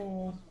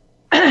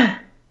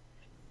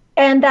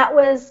 And that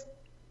was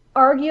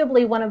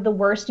arguably one of the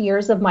worst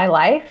years of my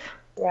life.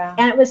 Yeah.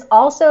 And it was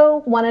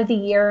also one of the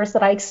years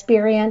that I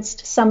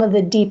experienced some of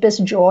the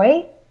deepest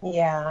joy.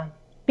 Yeah.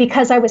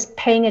 Because I was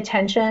paying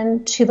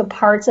attention to the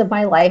parts of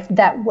my life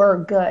that were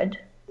good.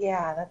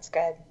 Yeah, that's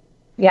good.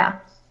 Yeah.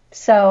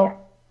 So.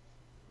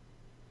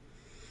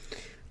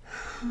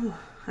 Yeah.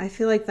 I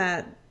feel like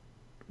that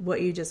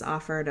what you just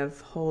offered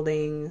of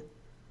holding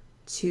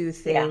two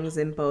things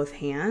in both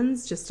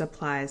hands just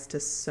applies to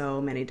so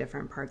many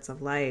different parts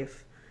of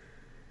life.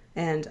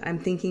 And I'm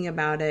thinking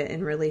about it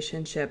in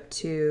relationship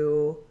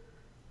to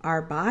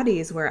our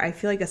bodies, where I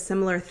feel like a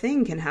similar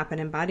thing can happen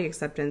in body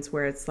acceptance,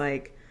 where it's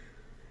like,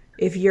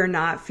 if you're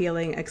not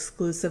feeling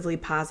exclusively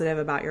positive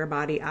about your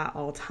body at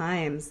all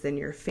times, then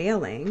you're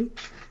failing.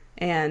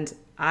 And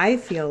I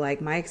feel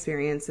like my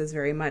experience is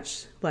very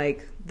much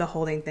like the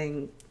holding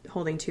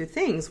two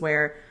things,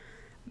 where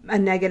a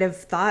negative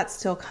thought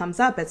still comes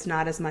up. It's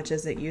not as much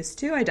as it used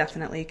to. I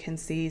definitely can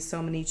see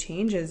so many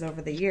changes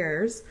over the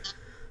years,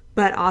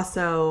 but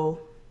also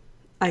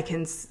I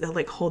can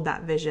hold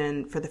that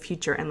vision for the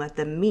future and let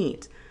them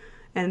meet.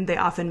 And they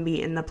often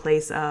meet in the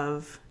place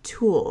of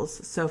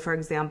tools. So for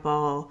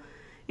example,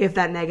 if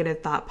that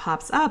negative thought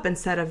pops up,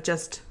 instead of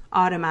just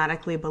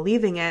automatically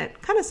believing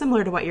it, kind of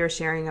similar to what you're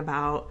sharing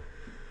about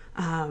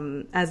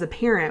as a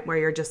parent, where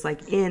you're just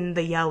like in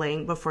the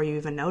yelling before you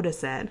even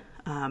notice it.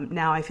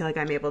 Now I feel like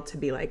I'm able to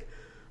be like,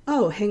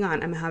 oh, hang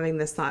on, I'm having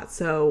this thought.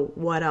 So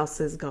what else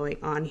is going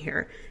on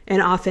here?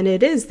 And often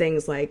it is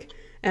things like,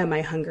 am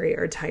I hungry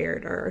or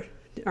tired, or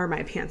are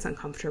my pants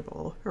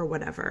uncomfortable or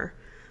whatever?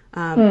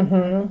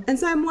 And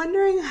so I'm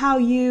wondering how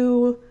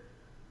you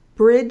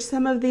bridge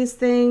some of these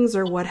things,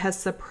 or what has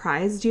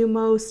surprised you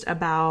most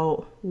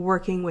about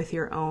working with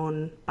your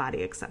own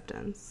body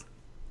acceptance.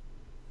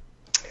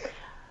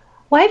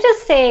 Well, I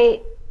just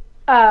say,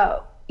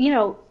 I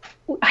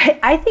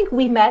think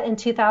we met in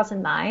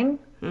 2009.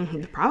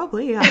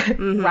 Probably, yeah.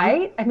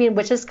 Right? I mean,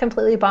 which is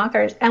completely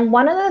bonkers. And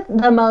one of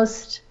the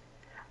most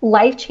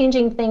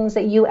life-changing things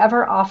that you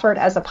ever offered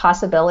as a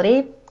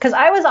possibility, because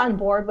I was on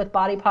board with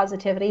body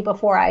positivity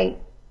before I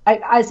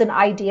as an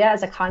idea,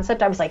 as a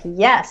concept, I was like,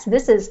 yes,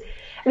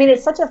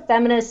 it's such a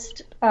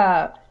feminist,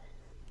 I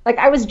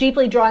was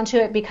deeply drawn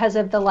to it because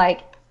of the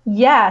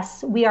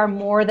yes, we are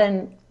more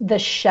than the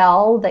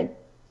shell that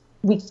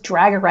we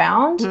drag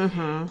around.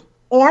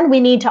 And we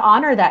need to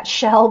honor that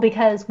shell,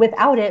 because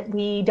without it,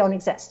 we don't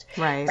exist.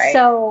 Right.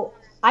 So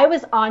I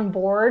was on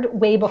board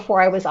way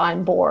before I was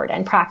on board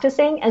and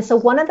practicing. And so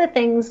one of the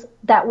things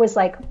that was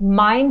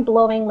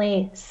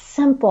mind-blowingly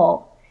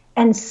simple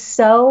and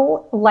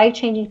so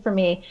life-changing for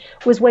me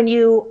was when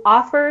you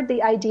offered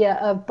the idea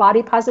of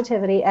body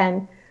positivity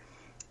and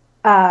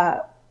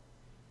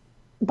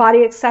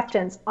body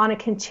acceptance on a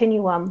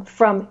continuum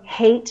from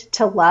hate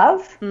to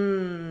love,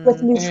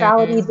 with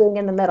neutrality being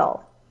in the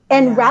middle.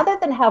 And rather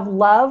than have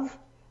love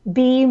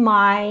be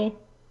my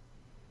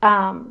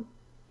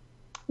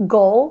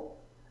goal,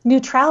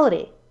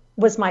 neutrality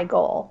was my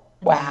goal.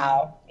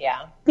 Wow.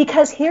 Yeah.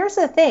 Because here's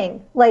the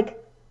thing, like,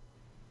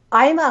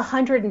 I'm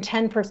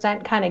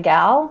 110% kind of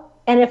gal.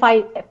 And if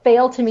I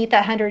fail to meet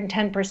that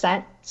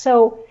 110%,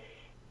 so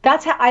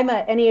that's how I'm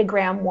an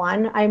Enneagram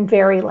 1. I'm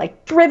very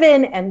like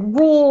driven and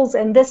rules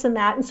and this and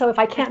that. And so if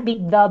I can't be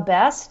the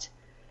best,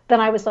 then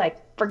I was like,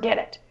 forget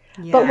it.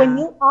 Yeah. But when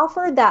you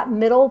offered that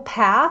middle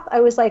path,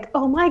 I was like,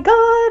 oh my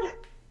God,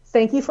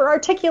 thank you for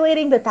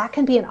articulating that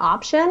can be an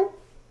option,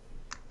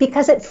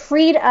 because it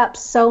freed up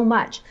so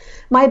much.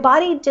 My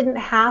body didn't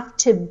have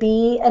to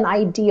be an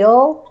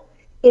ideal.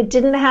 It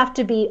didn't have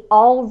to be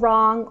all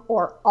wrong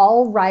or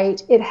all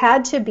right. It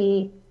had to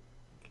be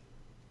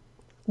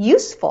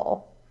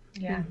useful.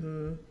 Yeah.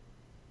 Mm-hmm.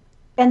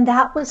 And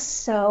that was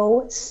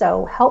so,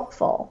 so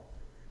helpful.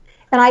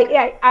 And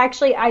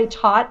I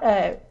taught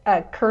a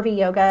curvy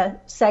yoga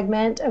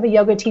segment of a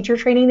yoga teacher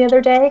training the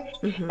other day.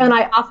 And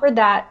I offered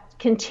that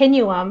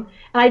continuum,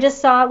 and I just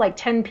saw like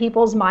 10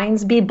 people's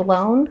minds be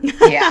blown.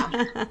 Yeah.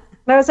 And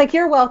I was like,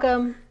 you're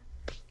welcome.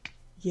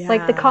 Yeah.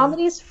 Like, the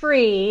comedy's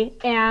free,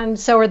 and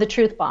so are the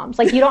truth bombs.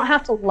 Like, you don't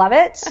have to love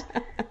it,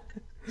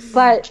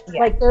 but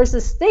like, there's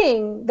this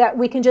thing that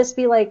we can just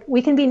be like,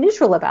 we can be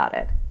neutral about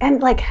it.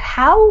 And like,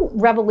 how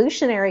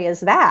revolutionary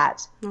is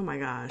that? Oh my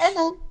gosh. And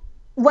then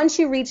once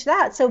you reach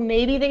that, so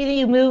maybe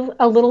you move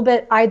a little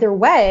bit either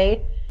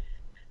way,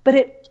 but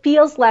it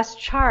feels less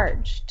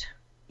charged.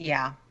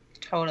 Yeah,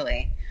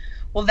 totally.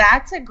 Well,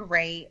 that's a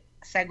great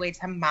segue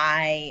to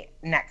my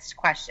next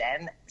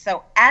question.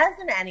 So, as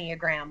an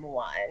Enneagram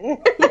 1,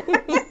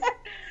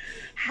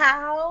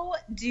 how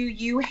do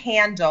you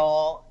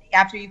handle,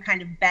 after you've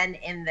kind of been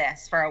in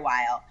this for a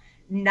while,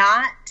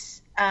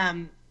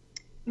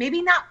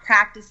 maybe not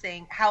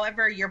practicing,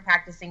 however you're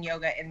practicing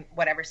yoga in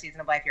whatever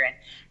season of life you're in,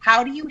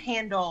 how do you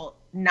handle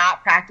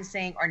not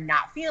practicing or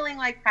not feeling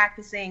like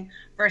practicing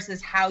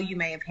versus how you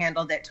may have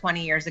handled it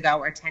 20 years ago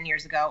or 10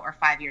 years ago or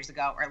 5 years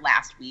ago or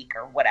last week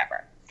or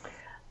whatever?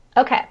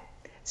 Okay.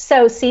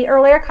 So, see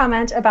earlier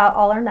comment about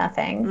all or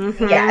nothing.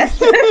 Mm-hmm.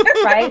 Yes.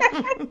 Right?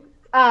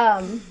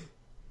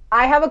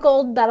 I have a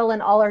gold medal in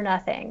all or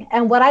nothing.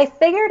 And what I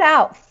figured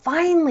out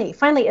finally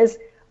is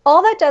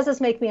all that does is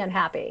make me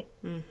unhappy.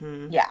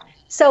 Mm-hmm. Yeah.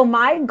 So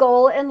my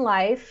goal in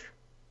life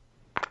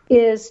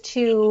is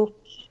to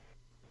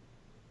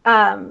be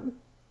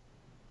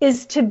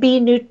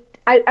new.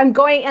 I'm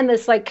going in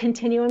this like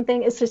continuum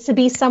thing, is just to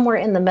be somewhere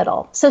in the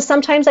middle. So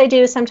sometimes I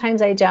do,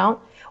 sometimes I don't.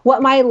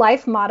 What my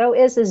life motto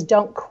is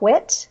don't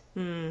quit.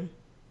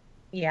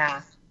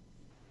 Yeah.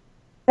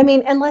 I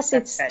mean, unless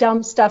it's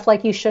dumb stuff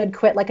like you should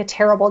quit, like a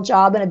terrible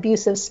job, an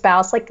abusive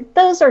spouse, like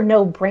those are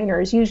no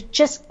brainers. You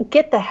just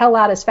get the hell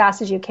out as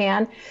fast as you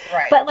can.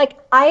 Right. But like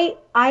I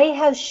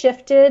have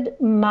shifted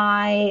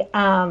my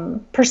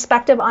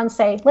perspective on,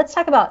 say, let's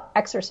talk about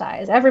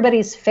exercise,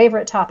 everybody's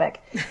favorite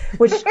topic,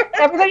 which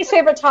everybody's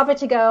favorite topic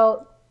to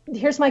go,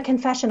 here's my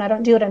confession, I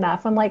don't do it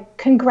enough. I'm like,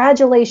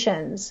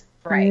 congratulations.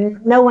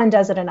 Right. No one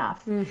does it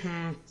enough.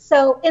 Mm-hmm.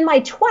 So in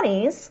my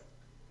 20s,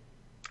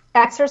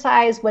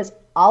 exercise was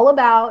all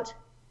about,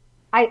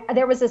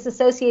 there was this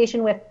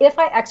association with, if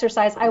I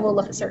exercise, I will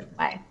look a certain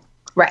way.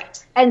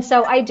 Right. And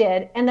so I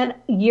did. And then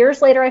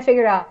years later, I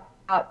figured out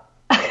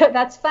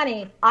that's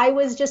funny. I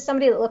was just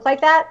somebody that looked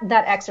like that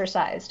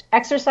exercised.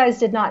 Exercise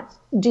did not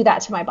do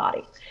that to my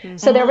body. Mm-hmm.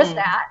 So there was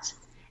that.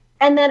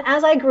 And then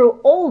as I grew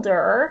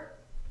older,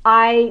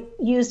 I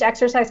used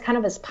exercise kind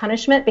of as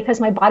punishment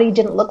because my body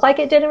didn't look like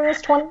it did in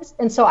its 20s.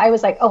 And so I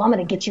was like, oh, I'm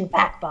going to get you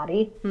back,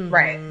 body.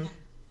 Right.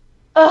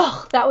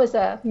 Oh, that was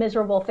a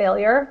miserable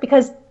failure,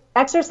 because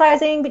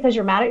exercising because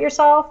you're mad at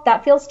yourself,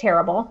 that feels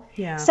terrible.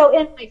 Yeah. So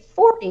in my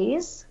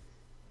 40s,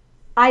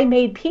 I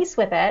made peace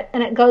with it.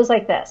 And it goes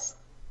like this.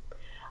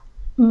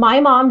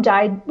 My mom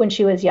died when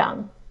she was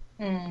young.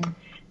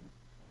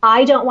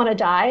 I don't want to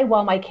die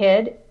while my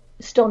kid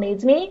still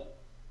needs me.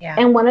 Yeah.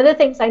 And one of the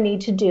things I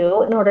need to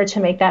do in order to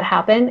make that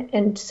happen,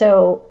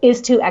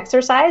 is to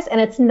exercise.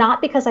 And it's not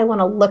because I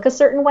want to look a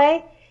certain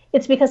way.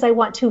 It's because I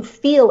want to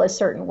feel a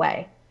certain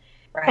way.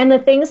 Right. And the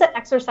things that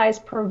exercise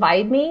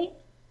provide me,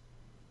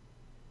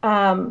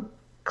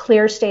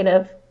 clear state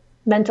of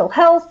mental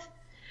health.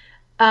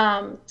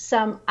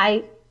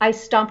 I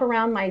stomp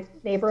around my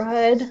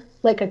neighborhood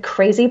like a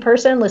crazy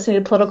person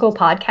listening to political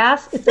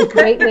podcasts. It's a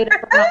great way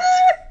to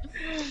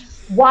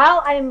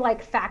while I'm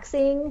like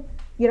faxing,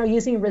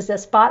 using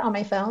ResistBot on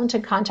my phone to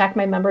contact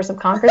my members of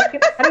Congress.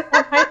 People, how do you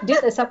have time to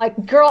do this? I'm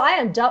like, girl, I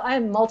am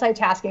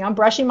multitasking. I'm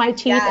brushing my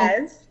teeth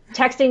and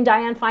texting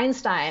Dianne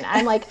Feinstein.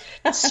 I'm like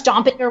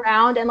stomping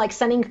around and like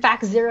sending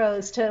fax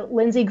zeros to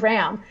Lindsey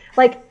Graham.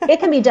 Like, it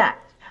can be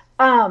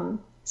done.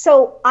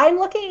 So I'm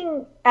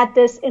looking at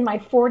this in my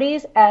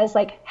 40s as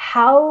like,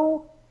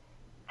 how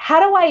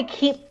do I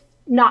keep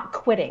not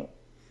quitting?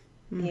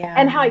 Yeah.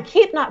 And how I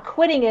keep not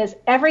quitting is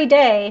every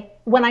day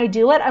when I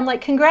do it, I'm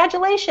like,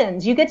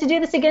 congratulations, you get to do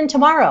this again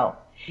tomorrow.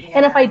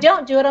 And if I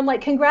don't do it, I'm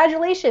like,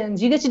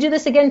 congratulations, you get to do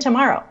this again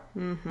tomorrow.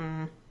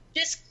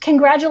 Just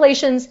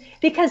congratulations,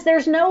 because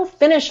there's no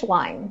finish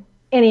line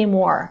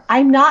anymore.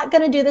 I'm not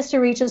going to do this to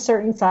reach a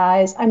certain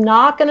size. I'm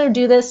not going to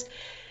do this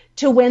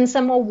to win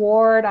some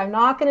award. I'm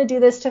not going to do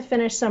this to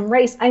finish some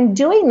race. I'm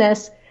doing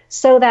this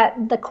so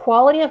that the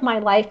quality of my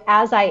life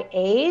as I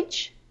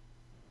age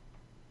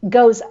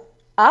goes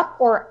up,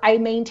 or I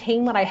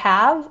maintain what I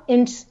have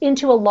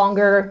into a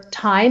longer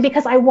time,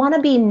 because I want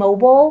to be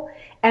mobile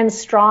and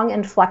strong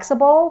and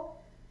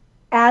flexible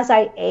as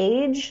I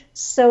age,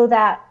 so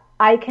that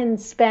I can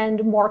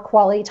spend more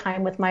quality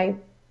time with my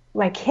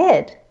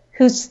kid,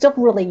 who's still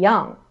really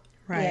young.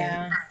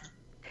 Right.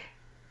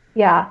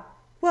 Yeah.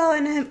 Well,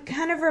 and it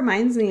kind of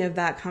reminds me of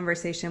that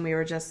conversation we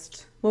were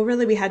just, well,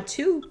 really we had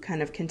two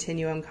kind of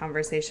continuum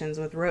conversations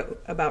with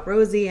about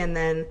Rosie, and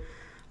then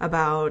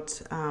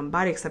about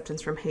body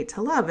acceptance from hate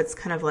to love. It's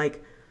kind of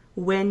like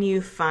when you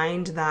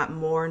find that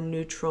more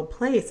neutral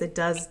place, it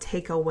does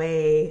take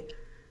away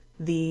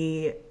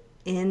the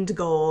end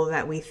goal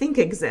that we think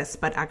exists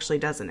but actually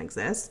doesn't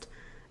exist,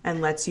 and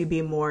lets you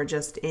be more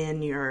just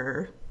in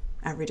your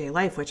everyday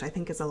life, which I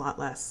think is a lot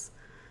less,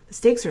 the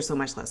stakes are so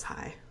much less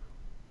high.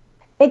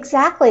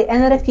 Exactly.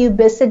 And that if you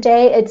miss a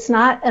day, it's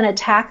not an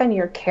attack on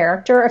your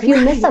character. If you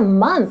miss a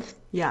month,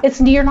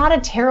 you're not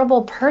a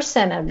terrible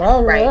person. And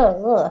blah, blah,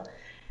 blah.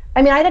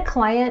 I mean, I had a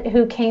client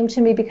who came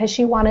to me because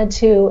she wanted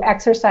to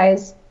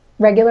exercise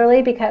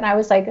regularly, because I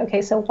was like,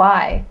 okay, so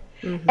why?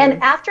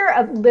 And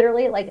after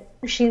literally, like,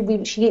 she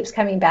keeps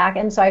coming back.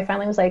 And so I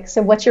finally was like,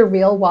 so what's your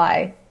real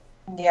why?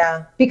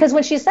 Yeah. Because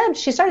when she said,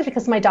 she started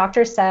because my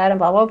doctor said, and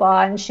blah, blah,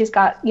 blah, and she's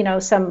got,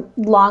 some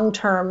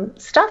long-term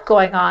stuff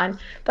going on.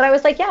 But I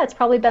was like, yeah, it's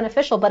probably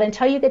beneficial. But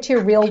until you get to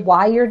your real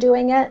why you're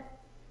doing it,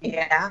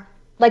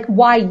 like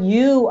why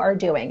you are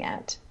doing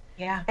it.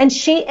 Yeah. And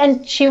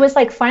she was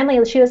like,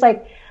 finally, she was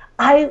like,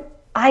 I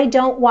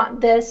don't want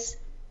this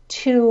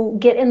to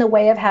get in the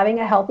way of having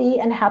a healthy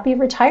and happy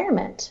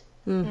retirement.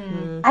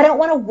 I don't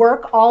want to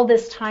work all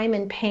this time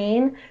in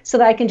pain so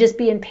that I can just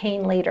be in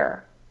pain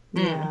later.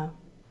 Yeah.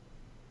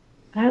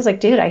 And I was like,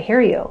 dude, I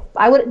hear you.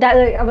 I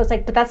was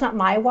like, but that's not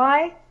my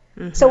why.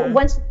 So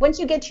once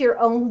you get to your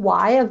own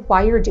why of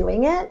why you're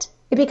doing it,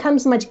 it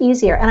becomes much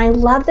easier. And I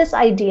love this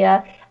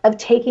idea of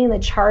taking the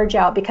charge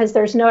out, because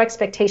there's no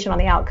expectation on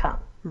the outcome.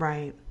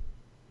 Right.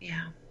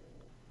 Yeah.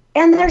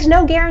 And there's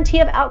no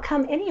guarantee of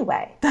outcome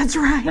anyway. That's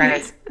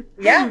right.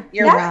 Yeah,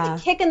 you're That's right.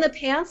 the kick in the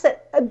pants.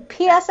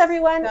 P.S.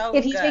 everyone, So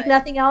if you good. take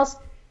nothing else,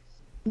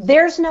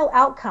 there's no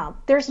outcome.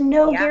 There's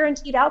no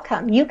guaranteed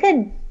outcome. You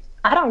could,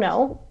 I don't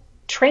know,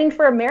 train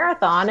for a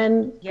marathon,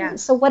 and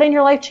so what in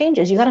your life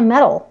changes? You got a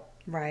medal.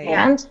 Right.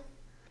 And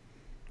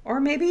or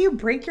maybe you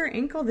break your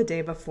ankle the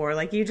day before.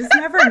 Like, you just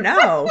never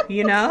know,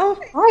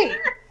 Right.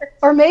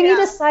 Or maybe you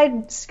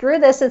decide, screw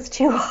this, it's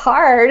too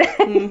hard. Like,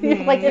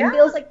 it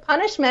feels like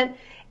punishment.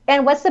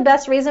 And what's the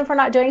best reason for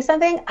not doing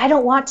something? I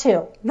don't want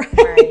to.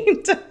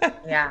 Right.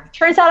 Yeah.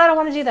 Turns out I don't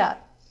want to do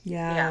that.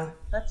 Yeah.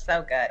 That's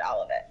so good,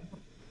 all of it.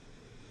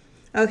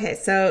 Okay,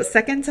 so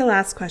second to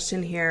last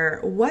question here.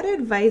 What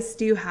advice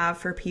do you have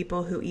for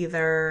people who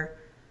either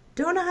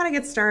don't know how to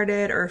get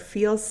started or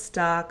feel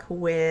stuck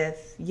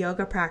with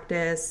yoga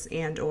practice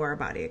and or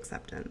body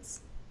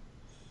acceptance?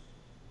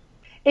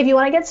 If you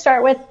want to get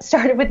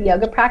started with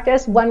yoga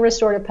practice, 1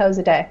 restorative pose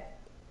a day.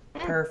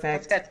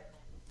 Perfect. That's good.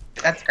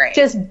 That's great.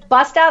 Just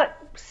bust out,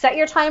 set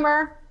your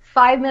timer,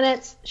 5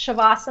 minutes,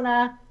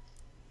 Shavasana.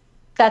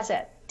 That's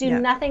it. Do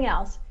nothing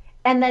else.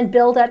 And then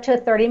build up to a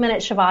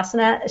 30-minute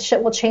Shavasana.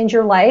 Shit will change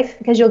your life,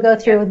 because you'll go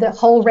through the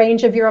whole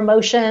range of your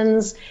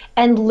emotions,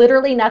 and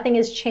literally nothing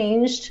has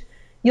changed.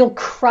 You'll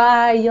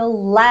cry,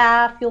 you'll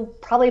laugh, you'll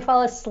probably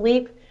fall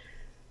asleep.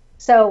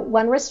 So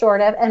 1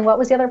 restorative. And what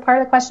was the other part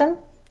of the question?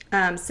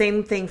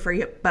 Same thing for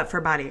you, but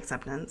for body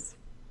acceptance.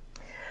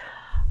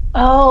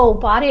 Oh,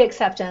 body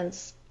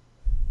acceptance.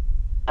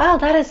 Oh,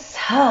 that is,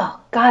 oh,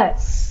 God.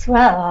 So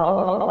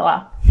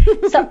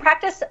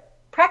practice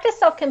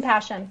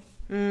self-compassion.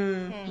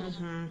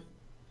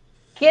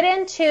 Get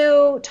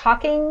into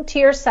talking to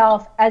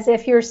yourself as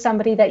if you're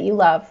somebody that you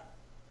love.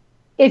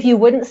 If you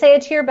wouldn't say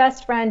it to your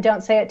best friend,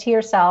 don't say it to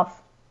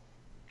yourself.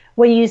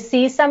 When you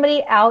see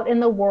somebody out in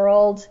the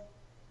world,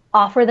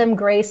 offer them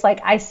grace, like,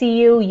 I see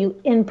you, you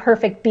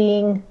imperfect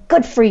being,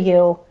 good for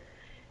you.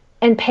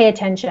 And pay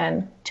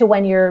attention to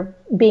when you're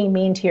being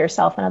mean to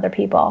yourself and other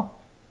people.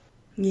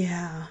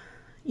 Yeah.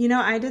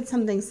 I did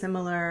something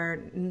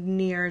similar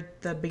near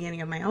the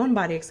beginning of my own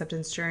body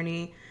acceptance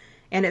journey,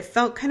 and it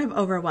felt kind of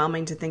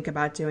overwhelming to think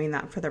about doing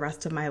that for the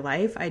rest of my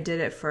life. I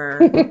did it for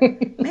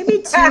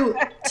maybe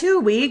two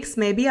weeks,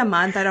 maybe a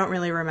month. I don't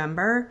really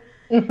remember.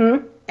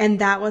 And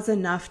that was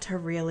enough to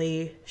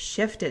really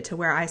shift it to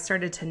where I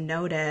started to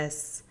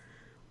notice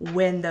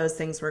when those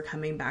things were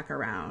coming back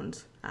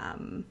around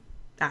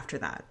after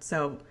that.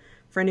 So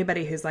for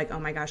anybody who's like, oh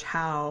my gosh,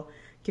 how?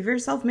 Give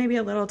yourself maybe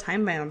a little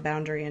time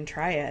boundary and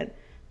try it.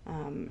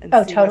 And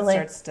see what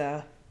starts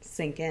to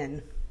sink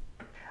in.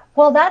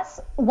 Well, that's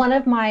one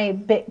of my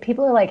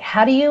people are like,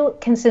 how do you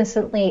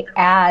consistently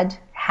add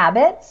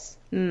habits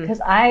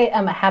because I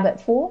am a habit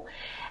fool.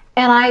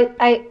 And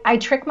I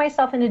trick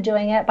myself into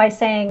doing it by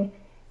saying,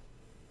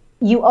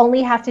 you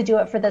only have to do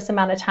it for this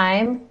amount of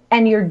time,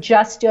 and you're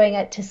just doing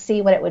it to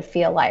see what it would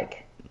feel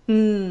like.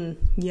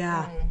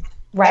 Yeah.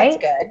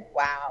 Right? That's good.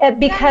 Wow.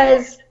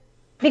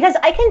 Because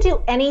I can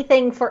do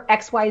anything for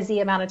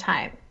XYZ amount of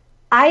time.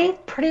 I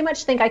pretty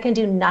much think I can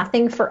do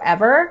nothing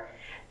forever.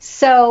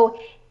 So,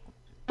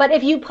 but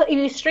if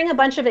you string a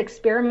bunch of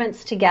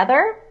experiments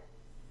together,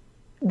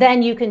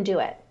 then you can do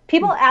it.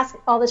 People ask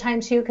all the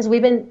time too, because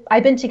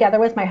I've been together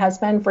with my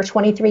husband for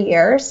 23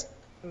 years.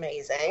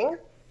 Amazing.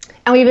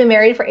 And we've been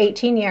married for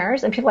 18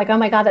 years. And people are like, oh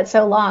my God, that's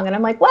so long. And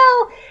I'm like,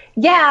 well,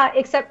 yeah,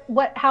 except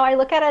how I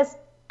look at it is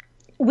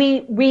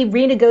we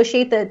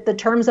renegotiate the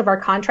terms of our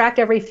contract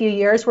every few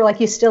years. We're like,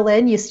 you still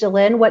in,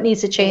 what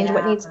needs to change,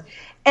 what needs.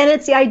 And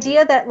it's the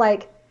idea that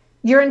like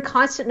you're in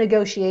constant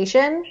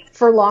negotiation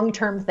for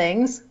long-term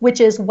things, which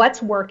is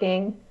what's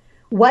working,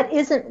 what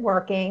isn't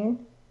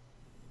working,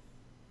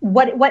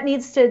 what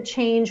needs to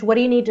change, what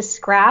do you need to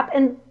scrap.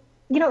 And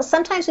you know,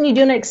 sometimes when you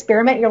do an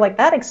experiment, you're like,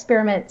 that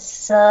experiment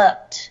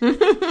sucked.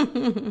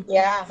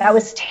 Yeah. That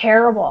was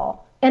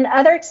terrible. And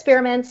other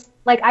experiments,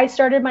 like I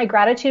started my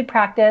gratitude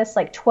practice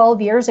like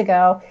 12 years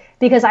ago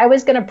because I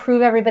was going to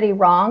prove everybody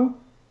wrong.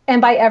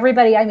 And by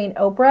everybody, I mean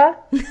Oprah.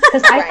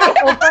 Because I thought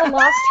Oprah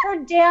lost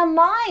her damn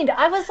mind.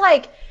 I was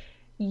like,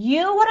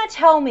 you want to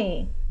tell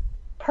me,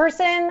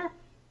 person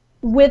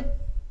with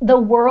the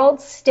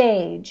world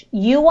stage,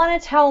 you want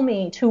to tell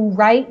me to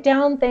write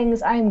down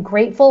things I'm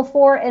grateful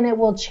for and it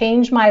will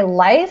change my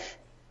life?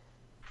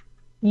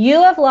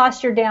 You have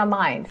lost your damn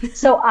mind.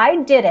 So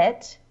I did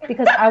it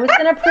because I was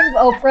going to prove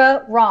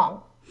Oprah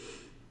wrong.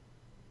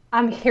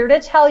 I'm here to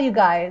tell you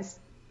guys,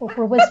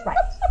 Oprah was right.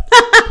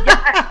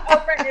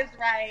 Oprah is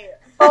right.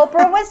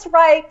 Oprah was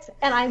right.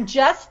 And I'm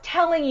just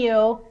telling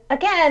you,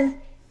 again,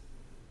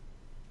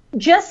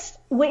 just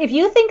if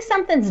you think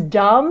something's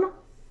dumb,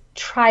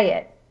 try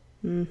it.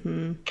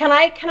 Mm-hmm. Can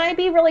I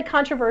be really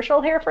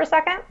controversial here for a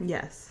second?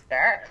 Yes.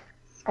 Sure.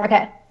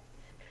 Okay.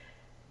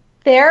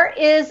 There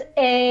is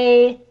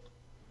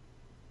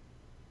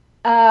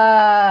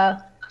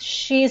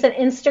she's an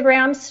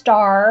Instagram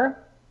star.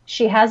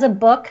 She has a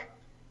book.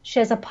 She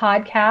has a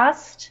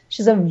podcast.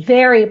 She's a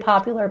very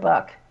popular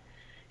book.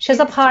 She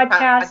has a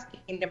podcast.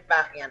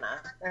 About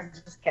Anna. I'm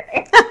just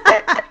kidding.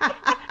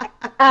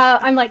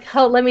 I'm like,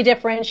 oh, let me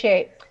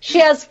differentiate. She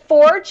has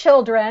 4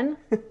 children.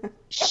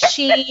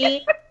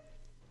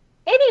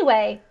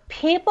 Anyway,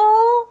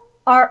 people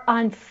are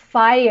on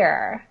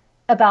fire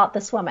about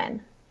this woman.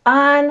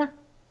 On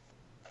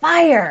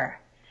fire.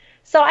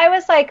 So I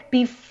was like,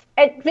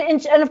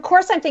 and of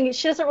course I'm thinking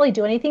she doesn't really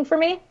do anything for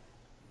me.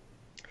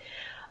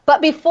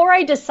 But before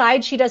I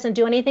decide she doesn't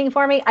do anything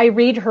for me, I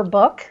read her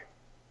book.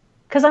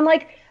 Because I'm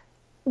like,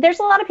 there's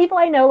a lot of people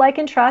I know, like,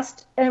 and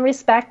trust and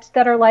respect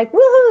that are like,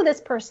 woohoo,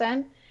 this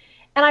person.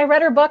 And I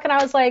read her book and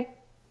I was like,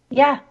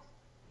 yeah,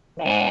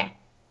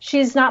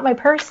 she's not my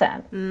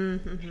person.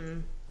 Mm-hmm.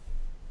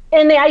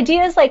 And the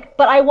idea is like,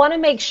 but I want to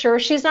make sure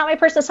she's not my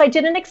person. So I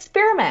did an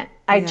experiment.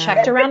 I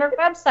checked around her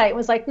website. It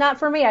was like, not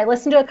for me. I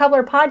listened to a couple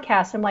of her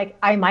podcasts. I'm like,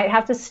 I might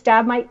have to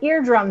stab my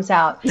eardrums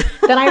out.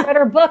 Then I read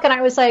her book and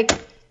I was like,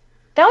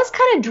 that was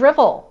kind of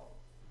drivel.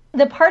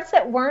 The parts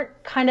that weren't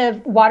kind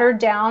of watered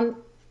down,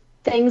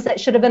 things that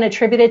should have been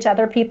attributed to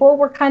other people,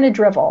 were kind of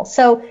drivel.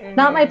 So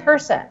not my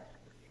person.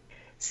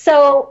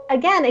 So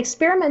again,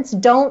 experiments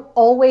don't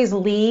always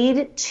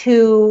lead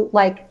to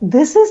like,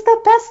 this is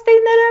the best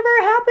thing that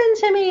ever happened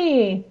to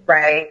me.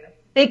 Right.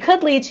 They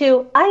could lead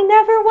to, I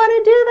never want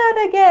to do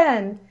that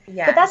again.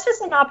 Yes. But that's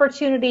just an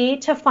opportunity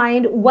to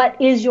find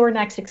what is your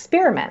next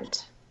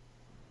experiment.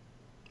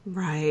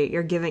 Right.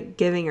 You're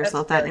giving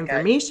yourself that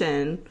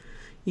information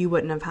you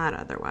wouldn't have had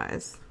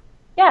otherwise.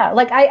 Yeah.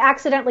 Like I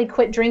accidentally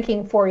quit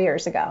drinking 4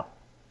 years ago.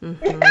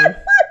 Mm-hmm.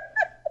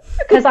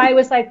 Because I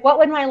was like, what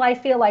would my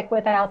life feel like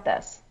without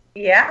this?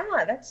 Yeah,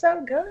 that's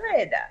so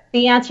good.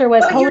 The answer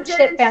was, holy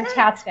shit,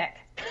 fantastic.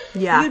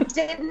 Yeah. You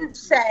didn't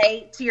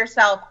say to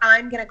yourself,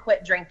 I'm going to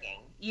quit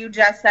drinking. You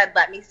just said,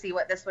 let me see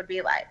what this would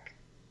be like.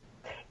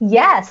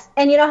 Yes.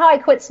 And you know how I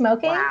quit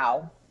smoking?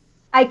 Wow.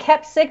 I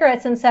kept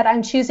cigarettes and said,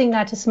 I'm choosing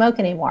not to smoke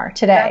anymore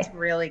today. That's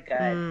really good.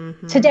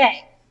 Mm-hmm.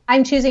 Today.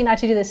 I'm choosing not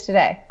to do this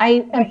today.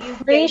 I am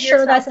pretty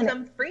sure that's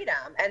some freedom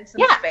and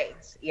some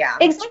space. Yeah.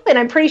 Exactly. And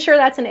I'm pretty sure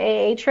that's an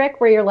AA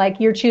trick where you're like,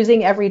 you're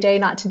choosing every day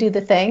not to do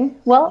the thing.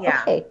 Well,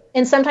 okay.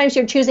 And sometimes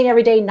you're choosing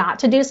every day not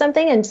to do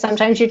something, and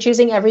sometimes you're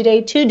choosing every day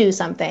to do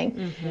something.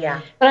 Mm-hmm.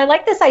 Yeah. But I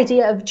like this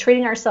idea of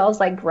treating ourselves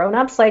like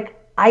grown-ups, like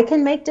I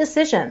can make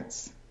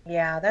decisions.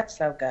 Yeah, that's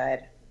so good.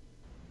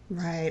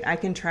 Right. I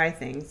can try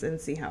things and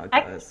see how it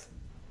goes.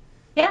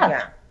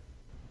 Yeah.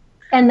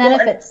 And then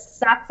if it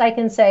sucks, I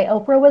can say,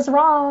 Oprah was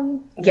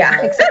wrong. Yeah.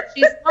 Except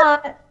she's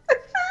not.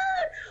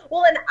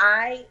 Well, and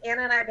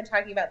Anna and I have been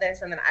talking about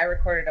this, and then I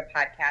recorded a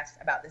podcast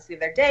about this the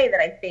other day, that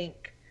I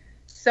think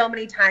so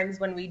many times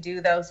when we do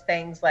those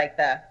things like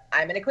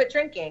I'm going to quit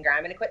drinking, or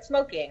I'm going to quit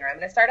smoking, or I'm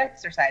going to start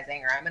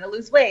exercising, or I'm going to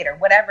lose weight, or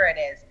whatever it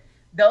is,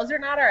 those are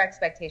not our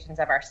expectations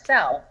of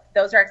ourselves.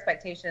 those are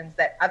expectations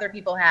that other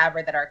people have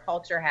or that our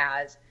culture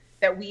has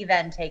that we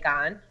then take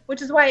on,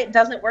 which is why it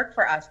doesn't work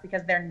for us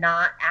because they're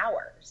not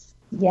ours.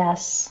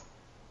 Yes.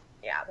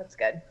 Yeah, that's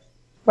good.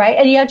 Right.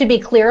 And you have to be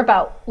clear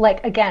about,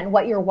 like, again,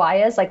 what your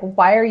why is. Like,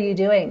 why are you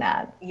doing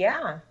that?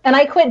 Yeah. And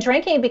I quit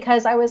drinking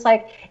because I was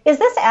like, is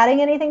this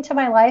adding anything to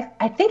my life?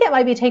 I think it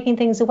might be taking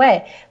things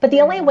away. But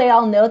the only way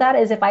I'll know that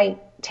is if I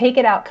take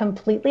it out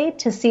completely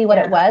to see what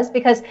it was,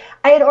 because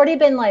I had already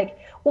been like,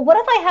 well, what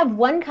if I have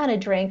one kind of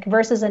drink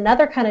versus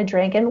another kind of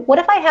drink? And what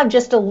if I have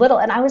just a little?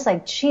 And I was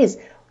like, geez,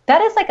 that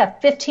is like a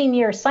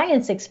 15-year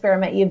science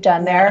experiment you've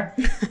done there.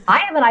 I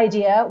have an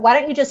idea. Why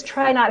don't you just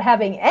try not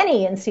having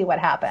any and see what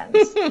happens?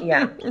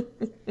 Yeah.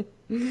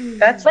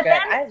 That's good.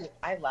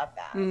 I love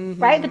that.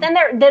 Right. But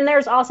then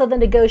there's also the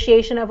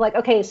negotiation of like,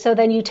 okay, so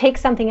then you take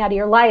something out of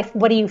your life.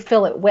 What do you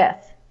fill it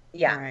with?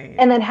 Yeah. Right.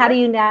 And then how do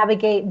you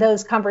navigate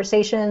those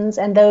conversations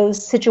and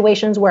those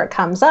situations where it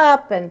comes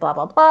up and blah,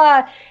 blah,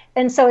 blah.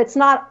 And so it's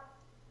not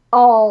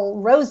all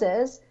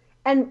roses.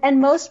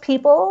 And most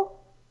people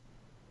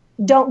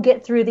don't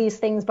get through these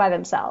things by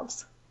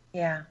themselves.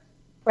 Yeah.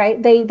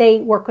 Right. They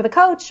work with a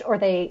coach, or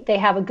they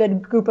have a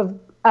good group of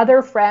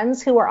other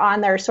friends who are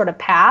on their sort of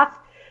path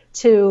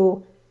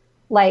to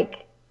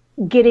like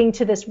getting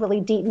to this really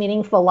deep,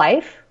 meaningful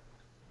life,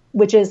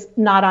 which is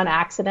not on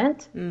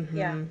accident. Mm-hmm.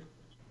 Yeah.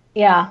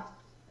 Yeah.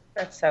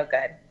 That's so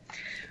good.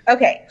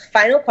 Okay.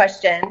 Final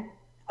question.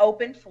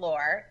 Open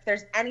floor. If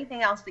there's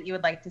anything else that you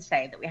would like to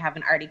say that we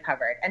haven't already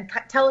covered, and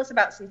tell us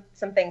about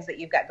some things that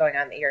you've got going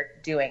on that you're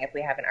doing if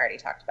we haven't already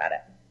talked about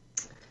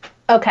it.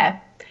 Okay.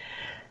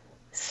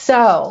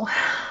 So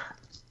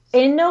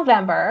in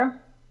November,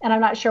 and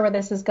I'm not sure where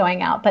this is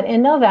going out, but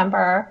in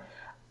November,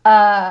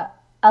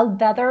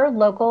 another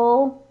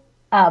local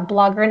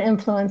blogger and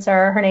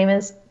influencer, her name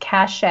is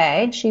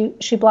Cache.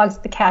 She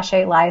blogs The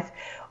Cache Life.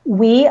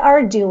 We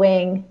are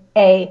doing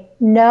a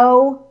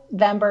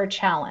November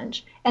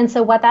challenge. And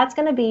so what that's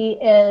going to be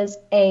is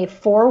a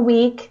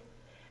 4-week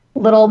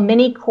little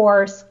mini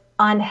course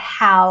on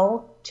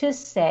how to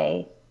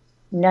say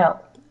no.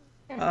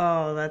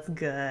 Oh, that's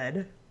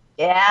good.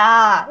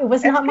 Yeah, it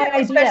was not my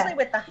idea. Especially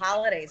with the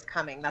holidays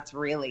coming, that's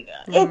really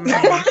good.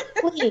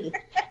 Exactly.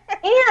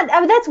 And I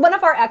mean, that's one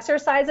of our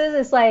exercises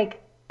is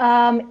like,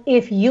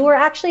 if you were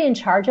actually in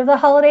charge of the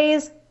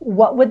holidays,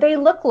 what would they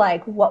look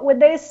like? What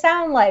would they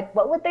sound like?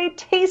 What would they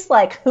taste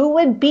like? Who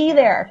would be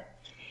there?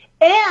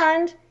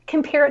 And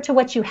compare it to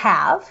what you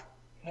have.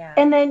 Yeah.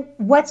 And then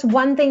what's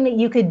one thing that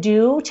you could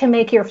do to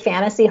make your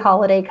fantasy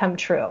holiday come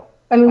true?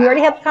 I mean, we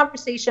already had a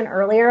conversation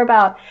earlier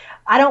about,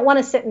 I don't want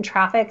to sit in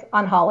traffic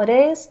on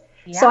holidays.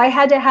 Yeah. So I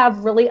had to have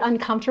really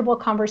uncomfortable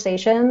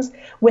conversations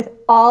with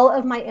all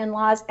of my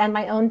in-laws and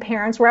my own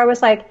parents where I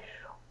was like,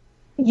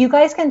 you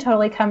guys can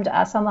totally come to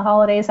us on the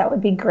holidays. That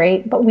would be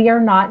great. But we are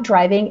not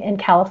driving in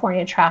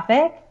California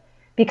traffic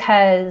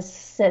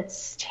because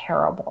it's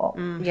terrible.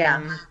 Mm-hmm.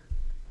 Yeah.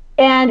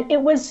 And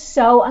it was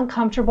so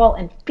uncomfortable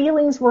and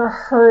feelings were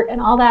hurt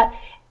and all that.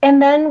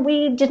 And then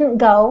we didn't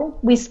go.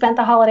 We spent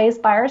the holidays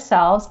by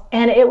ourselves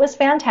and it was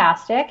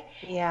fantastic.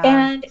 Yeah.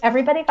 And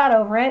everybody got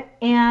over it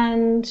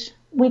and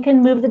we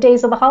can move the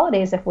days of the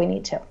holidays if we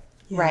need to.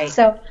 Right.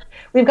 So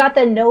we've got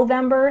the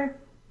November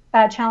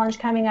challenge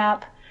coming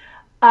up.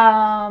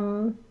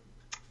 I'm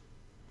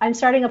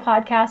starting a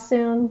podcast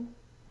soon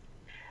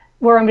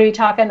where I'm going to be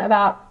talking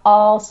about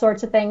all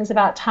sorts of things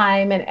about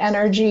time and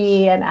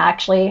energy and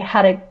actually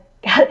how to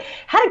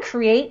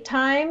create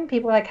time.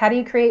 People are like, how do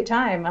you create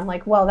time? I'm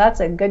like, well,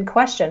 that's a good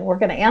question. We're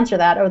going to answer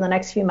that over the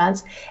next few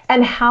months,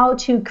 and how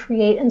to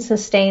create and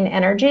sustain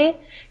energy.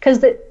 Because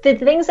the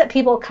things that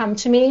people come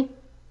to me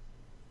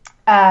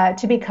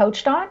to be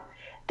coached on,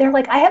 they're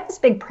like, I have this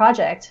big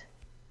project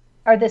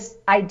or this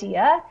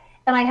idea,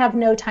 and I have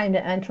no time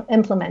to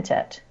implement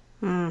it.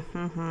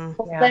 Mm-hmm.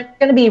 Yeah. They're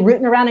going to be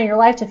rooting around in your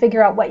life to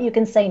figure out what you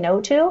can say no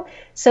to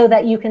so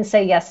that you can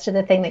say yes to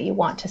the thing that you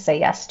want to say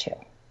yes to.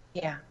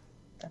 Yeah,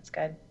 that's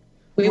good.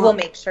 We will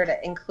make sure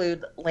to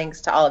include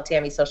links to all of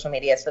Tammy's social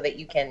media so that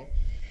you can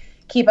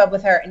keep up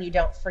with her and you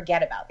don't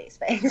forget about these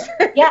things.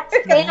 Yes.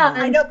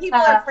 I know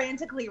people are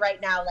frantically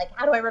right now, like,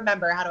 how do I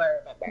remember?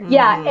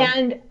 Yeah.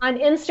 And on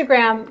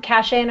Instagram,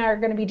 Cache and I are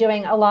going to be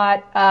doing a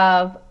lot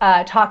of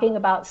talking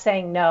about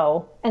saying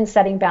no and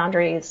setting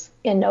boundaries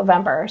in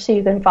November. So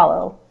you can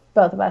follow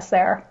both of us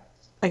there.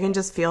 I can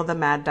just feel the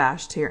mad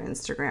dash to your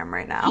Instagram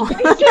right now. Me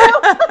too.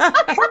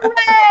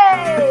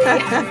 Hooray!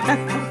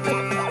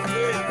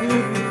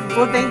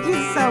 Well, thank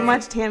you so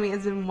much, Tammy.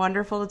 It's been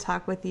wonderful to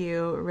talk with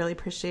you. Really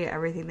appreciate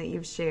everything that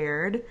you've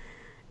shared.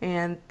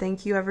 And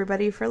thank you,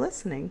 everybody, for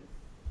listening.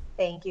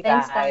 Thank you,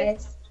 guys.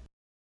 Thanks, guys.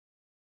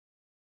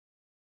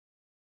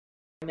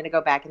 I'm going to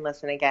go back and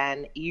listen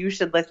again. You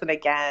should listen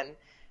again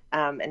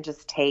and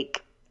just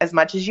take as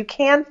much as you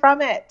can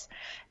from it.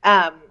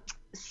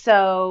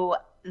 So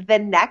the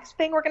next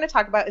thing we're going to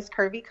talk about is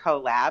Curvy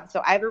Collab.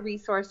 So I have a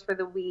resource for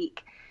the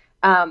week.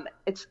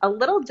 It's a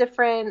little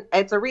different.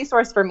 It's a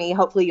resource for me.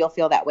 Hopefully you'll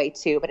feel that way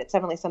too, but it's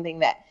definitely something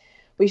that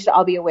we should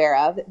all be aware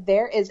of.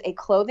 There is a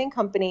clothing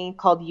company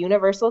called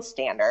Universal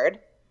Standard,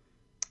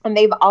 And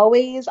they've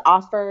always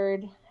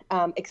offered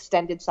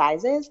extended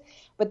sizes,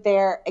 but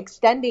they're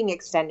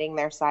extending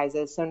their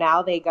sizes. So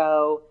now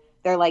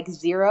they're like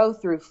 0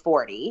 through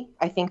 40.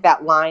 I think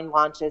that line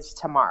launches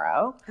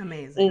tomorrow.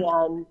 Amazing.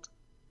 And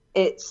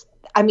it's,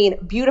 I mean,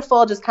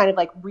 beautiful, just kind of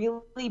like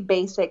really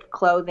basic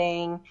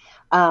clothing.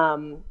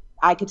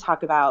 I could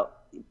talk about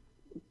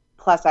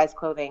plus size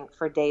clothing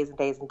for days and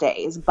days and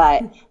days,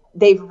 but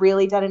they've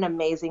really done an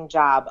amazing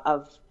job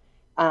of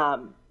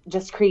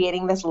just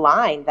creating this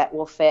line that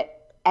will fit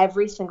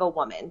every single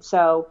woman.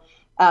 So,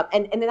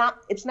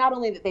 it's not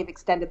only that they've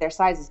extended their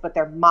sizes, but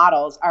their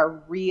models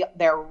are real.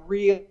 They're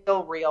real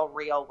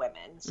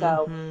women.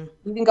 So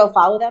you can go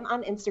follow them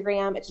on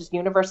Instagram. It's just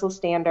Universal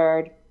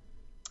Standard.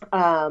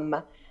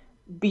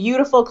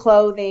 Beautiful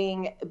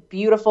clothing,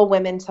 beautiful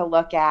women to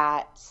look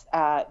at.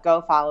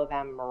 Go follow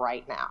them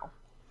right now.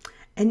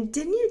 And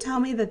didn't you tell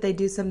me that they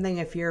do something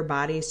if your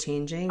body's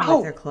changing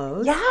with their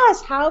clothes?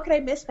 Yes. How could I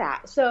miss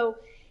that? So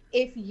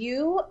if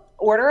you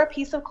order a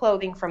piece of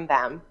clothing from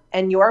them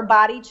and your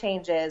body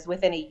changes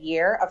within a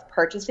year of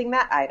purchasing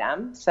that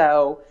item,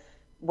 so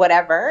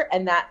whatever,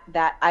 and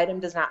that item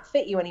does not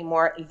fit you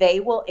anymore, they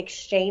will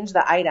exchange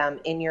the item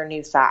in your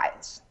new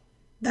size.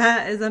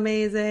 That is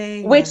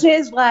amazing. Which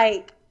is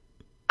like,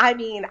 I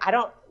mean, I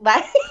don't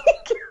like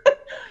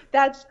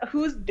that's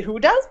who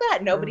does that?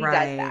 Nobody does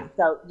that.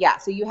 So yeah,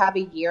 so you have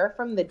a year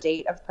from the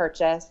date of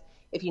purchase.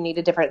 If you need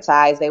a different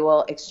size, they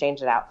will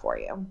exchange it out for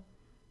you.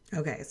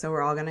 Okay, so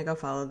we're all going to go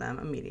follow them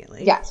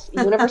immediately. Yes,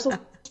 Universal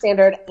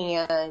Standard,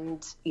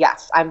 and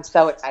yes, I'm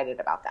so excited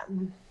about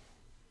them.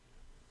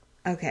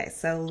 Okay,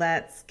 so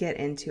let's get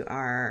into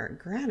our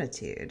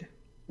gratitude.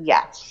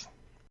 Yes.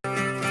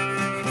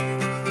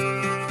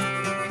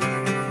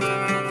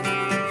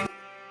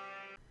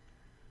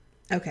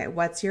 Okay,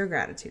 what's your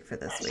gratitude for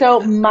this week?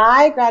 So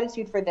my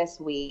gratitude for this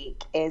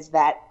week is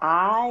that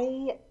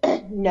I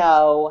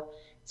know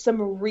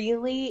some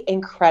really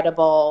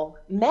incredible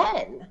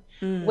men,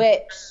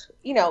 which,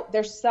 you know,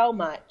 there's so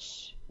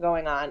much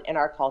going on in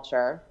our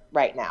culture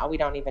right now. We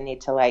don't even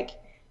need to like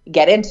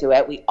get into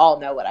it. We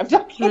all know what I'm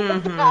talking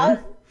about.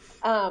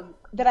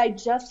 That I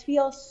just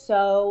feel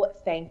so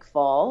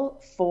thankful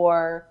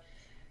for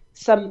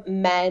some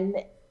men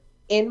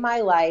in my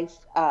life,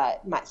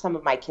 some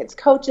of my kids'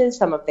 coaches,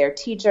 some of their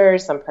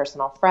teachers, some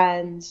personal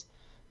friends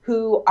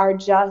who are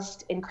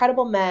just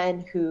incredible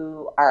men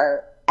who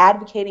are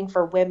advocating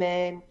for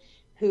women,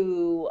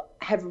 who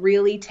have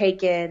really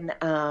taken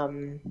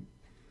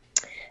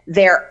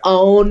their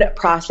own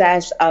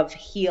process of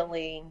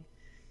healing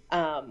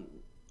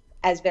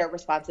as their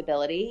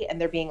responsibility, and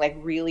they're being like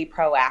really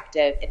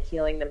proactive in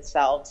healing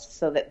themselves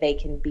so that they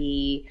can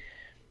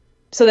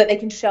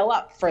show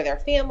up for their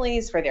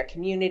families, for their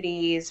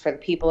communities, for the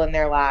people in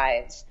their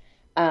lives.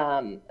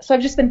 So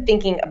I've just been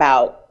thinking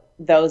about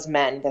those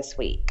men this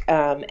week,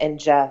 and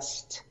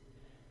just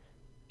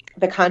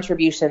the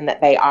contribution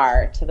that they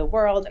are to the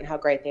world and how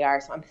great they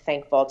are. So I'm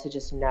thankful to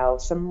just know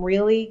some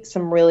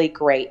really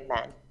great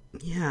men.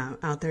 Yeah,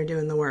 out there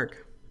doing the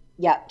work.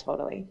 Yep,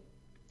 totally.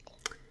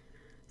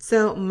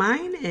 So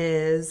mine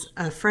is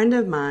a friend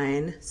of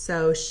mine.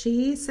 So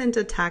she sent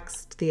a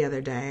text the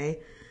other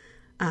day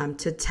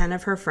to 10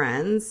 of her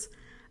friends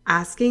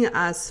asking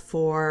us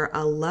for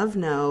a love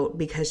note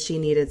because she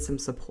needed some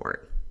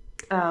support.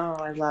 Oh,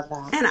 I love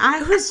that. And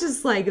I was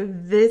just like,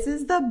 this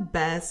is the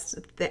best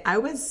thing. I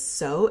was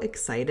so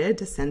excited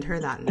to send her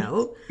that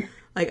note.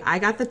 Like, I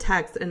got the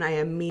text and I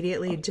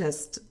immediately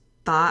just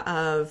thought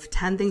of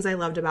 10 things I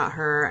loved about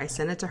her. I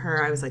sent it to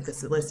her. I was like,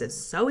 this list is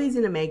so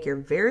easy to make. You're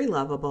very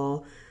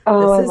lovable.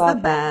 Oh, this is the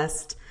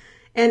best.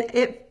 And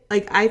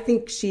I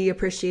think she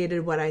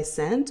appreciated what I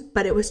sent,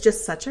 but it was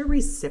just such a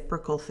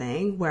reciprocal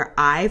thing where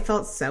I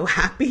felt so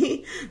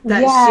happy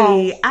that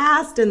she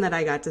asked and that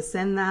I got to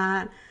send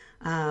that.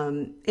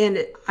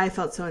 And I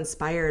felt so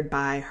inspired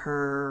by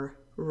her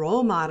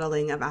role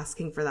modeling of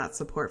asking for that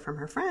support from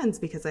her friends,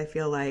 because I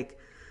feel like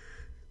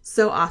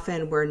so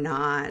often we're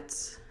not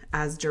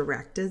as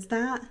direct as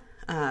that.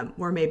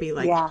 We're maybe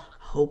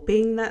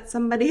hoping that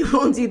somebody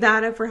will do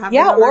that if we're having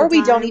a hard or we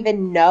time. don't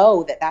even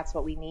know that that's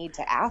what we need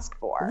to ask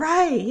for.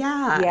 Right,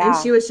 yeah.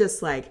 And she was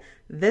just like,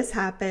 this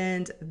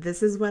happened.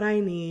 This is what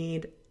I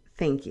need.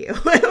 Thank you.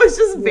 It was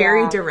just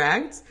very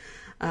direct.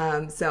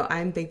 So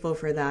I'm thankful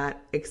for that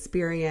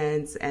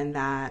experience and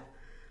that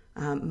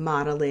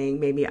modeling.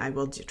 Maybe I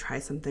will try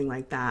something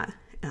like that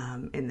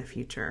in the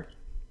future.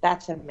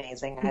 That's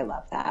amazing. I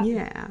love that.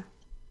 Yeah.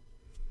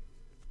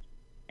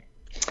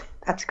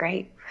 That's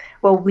great.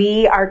 Well,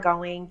 we are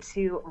going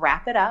to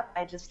wrap it up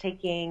by just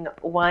taking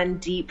one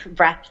deep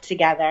breath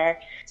together.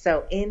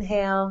 So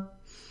inhale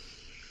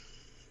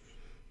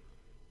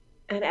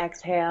and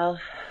exhale.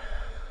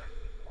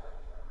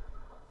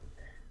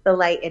 The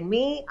light in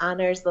me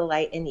honors the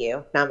light in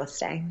you.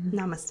 Namaste.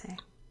 Namaste.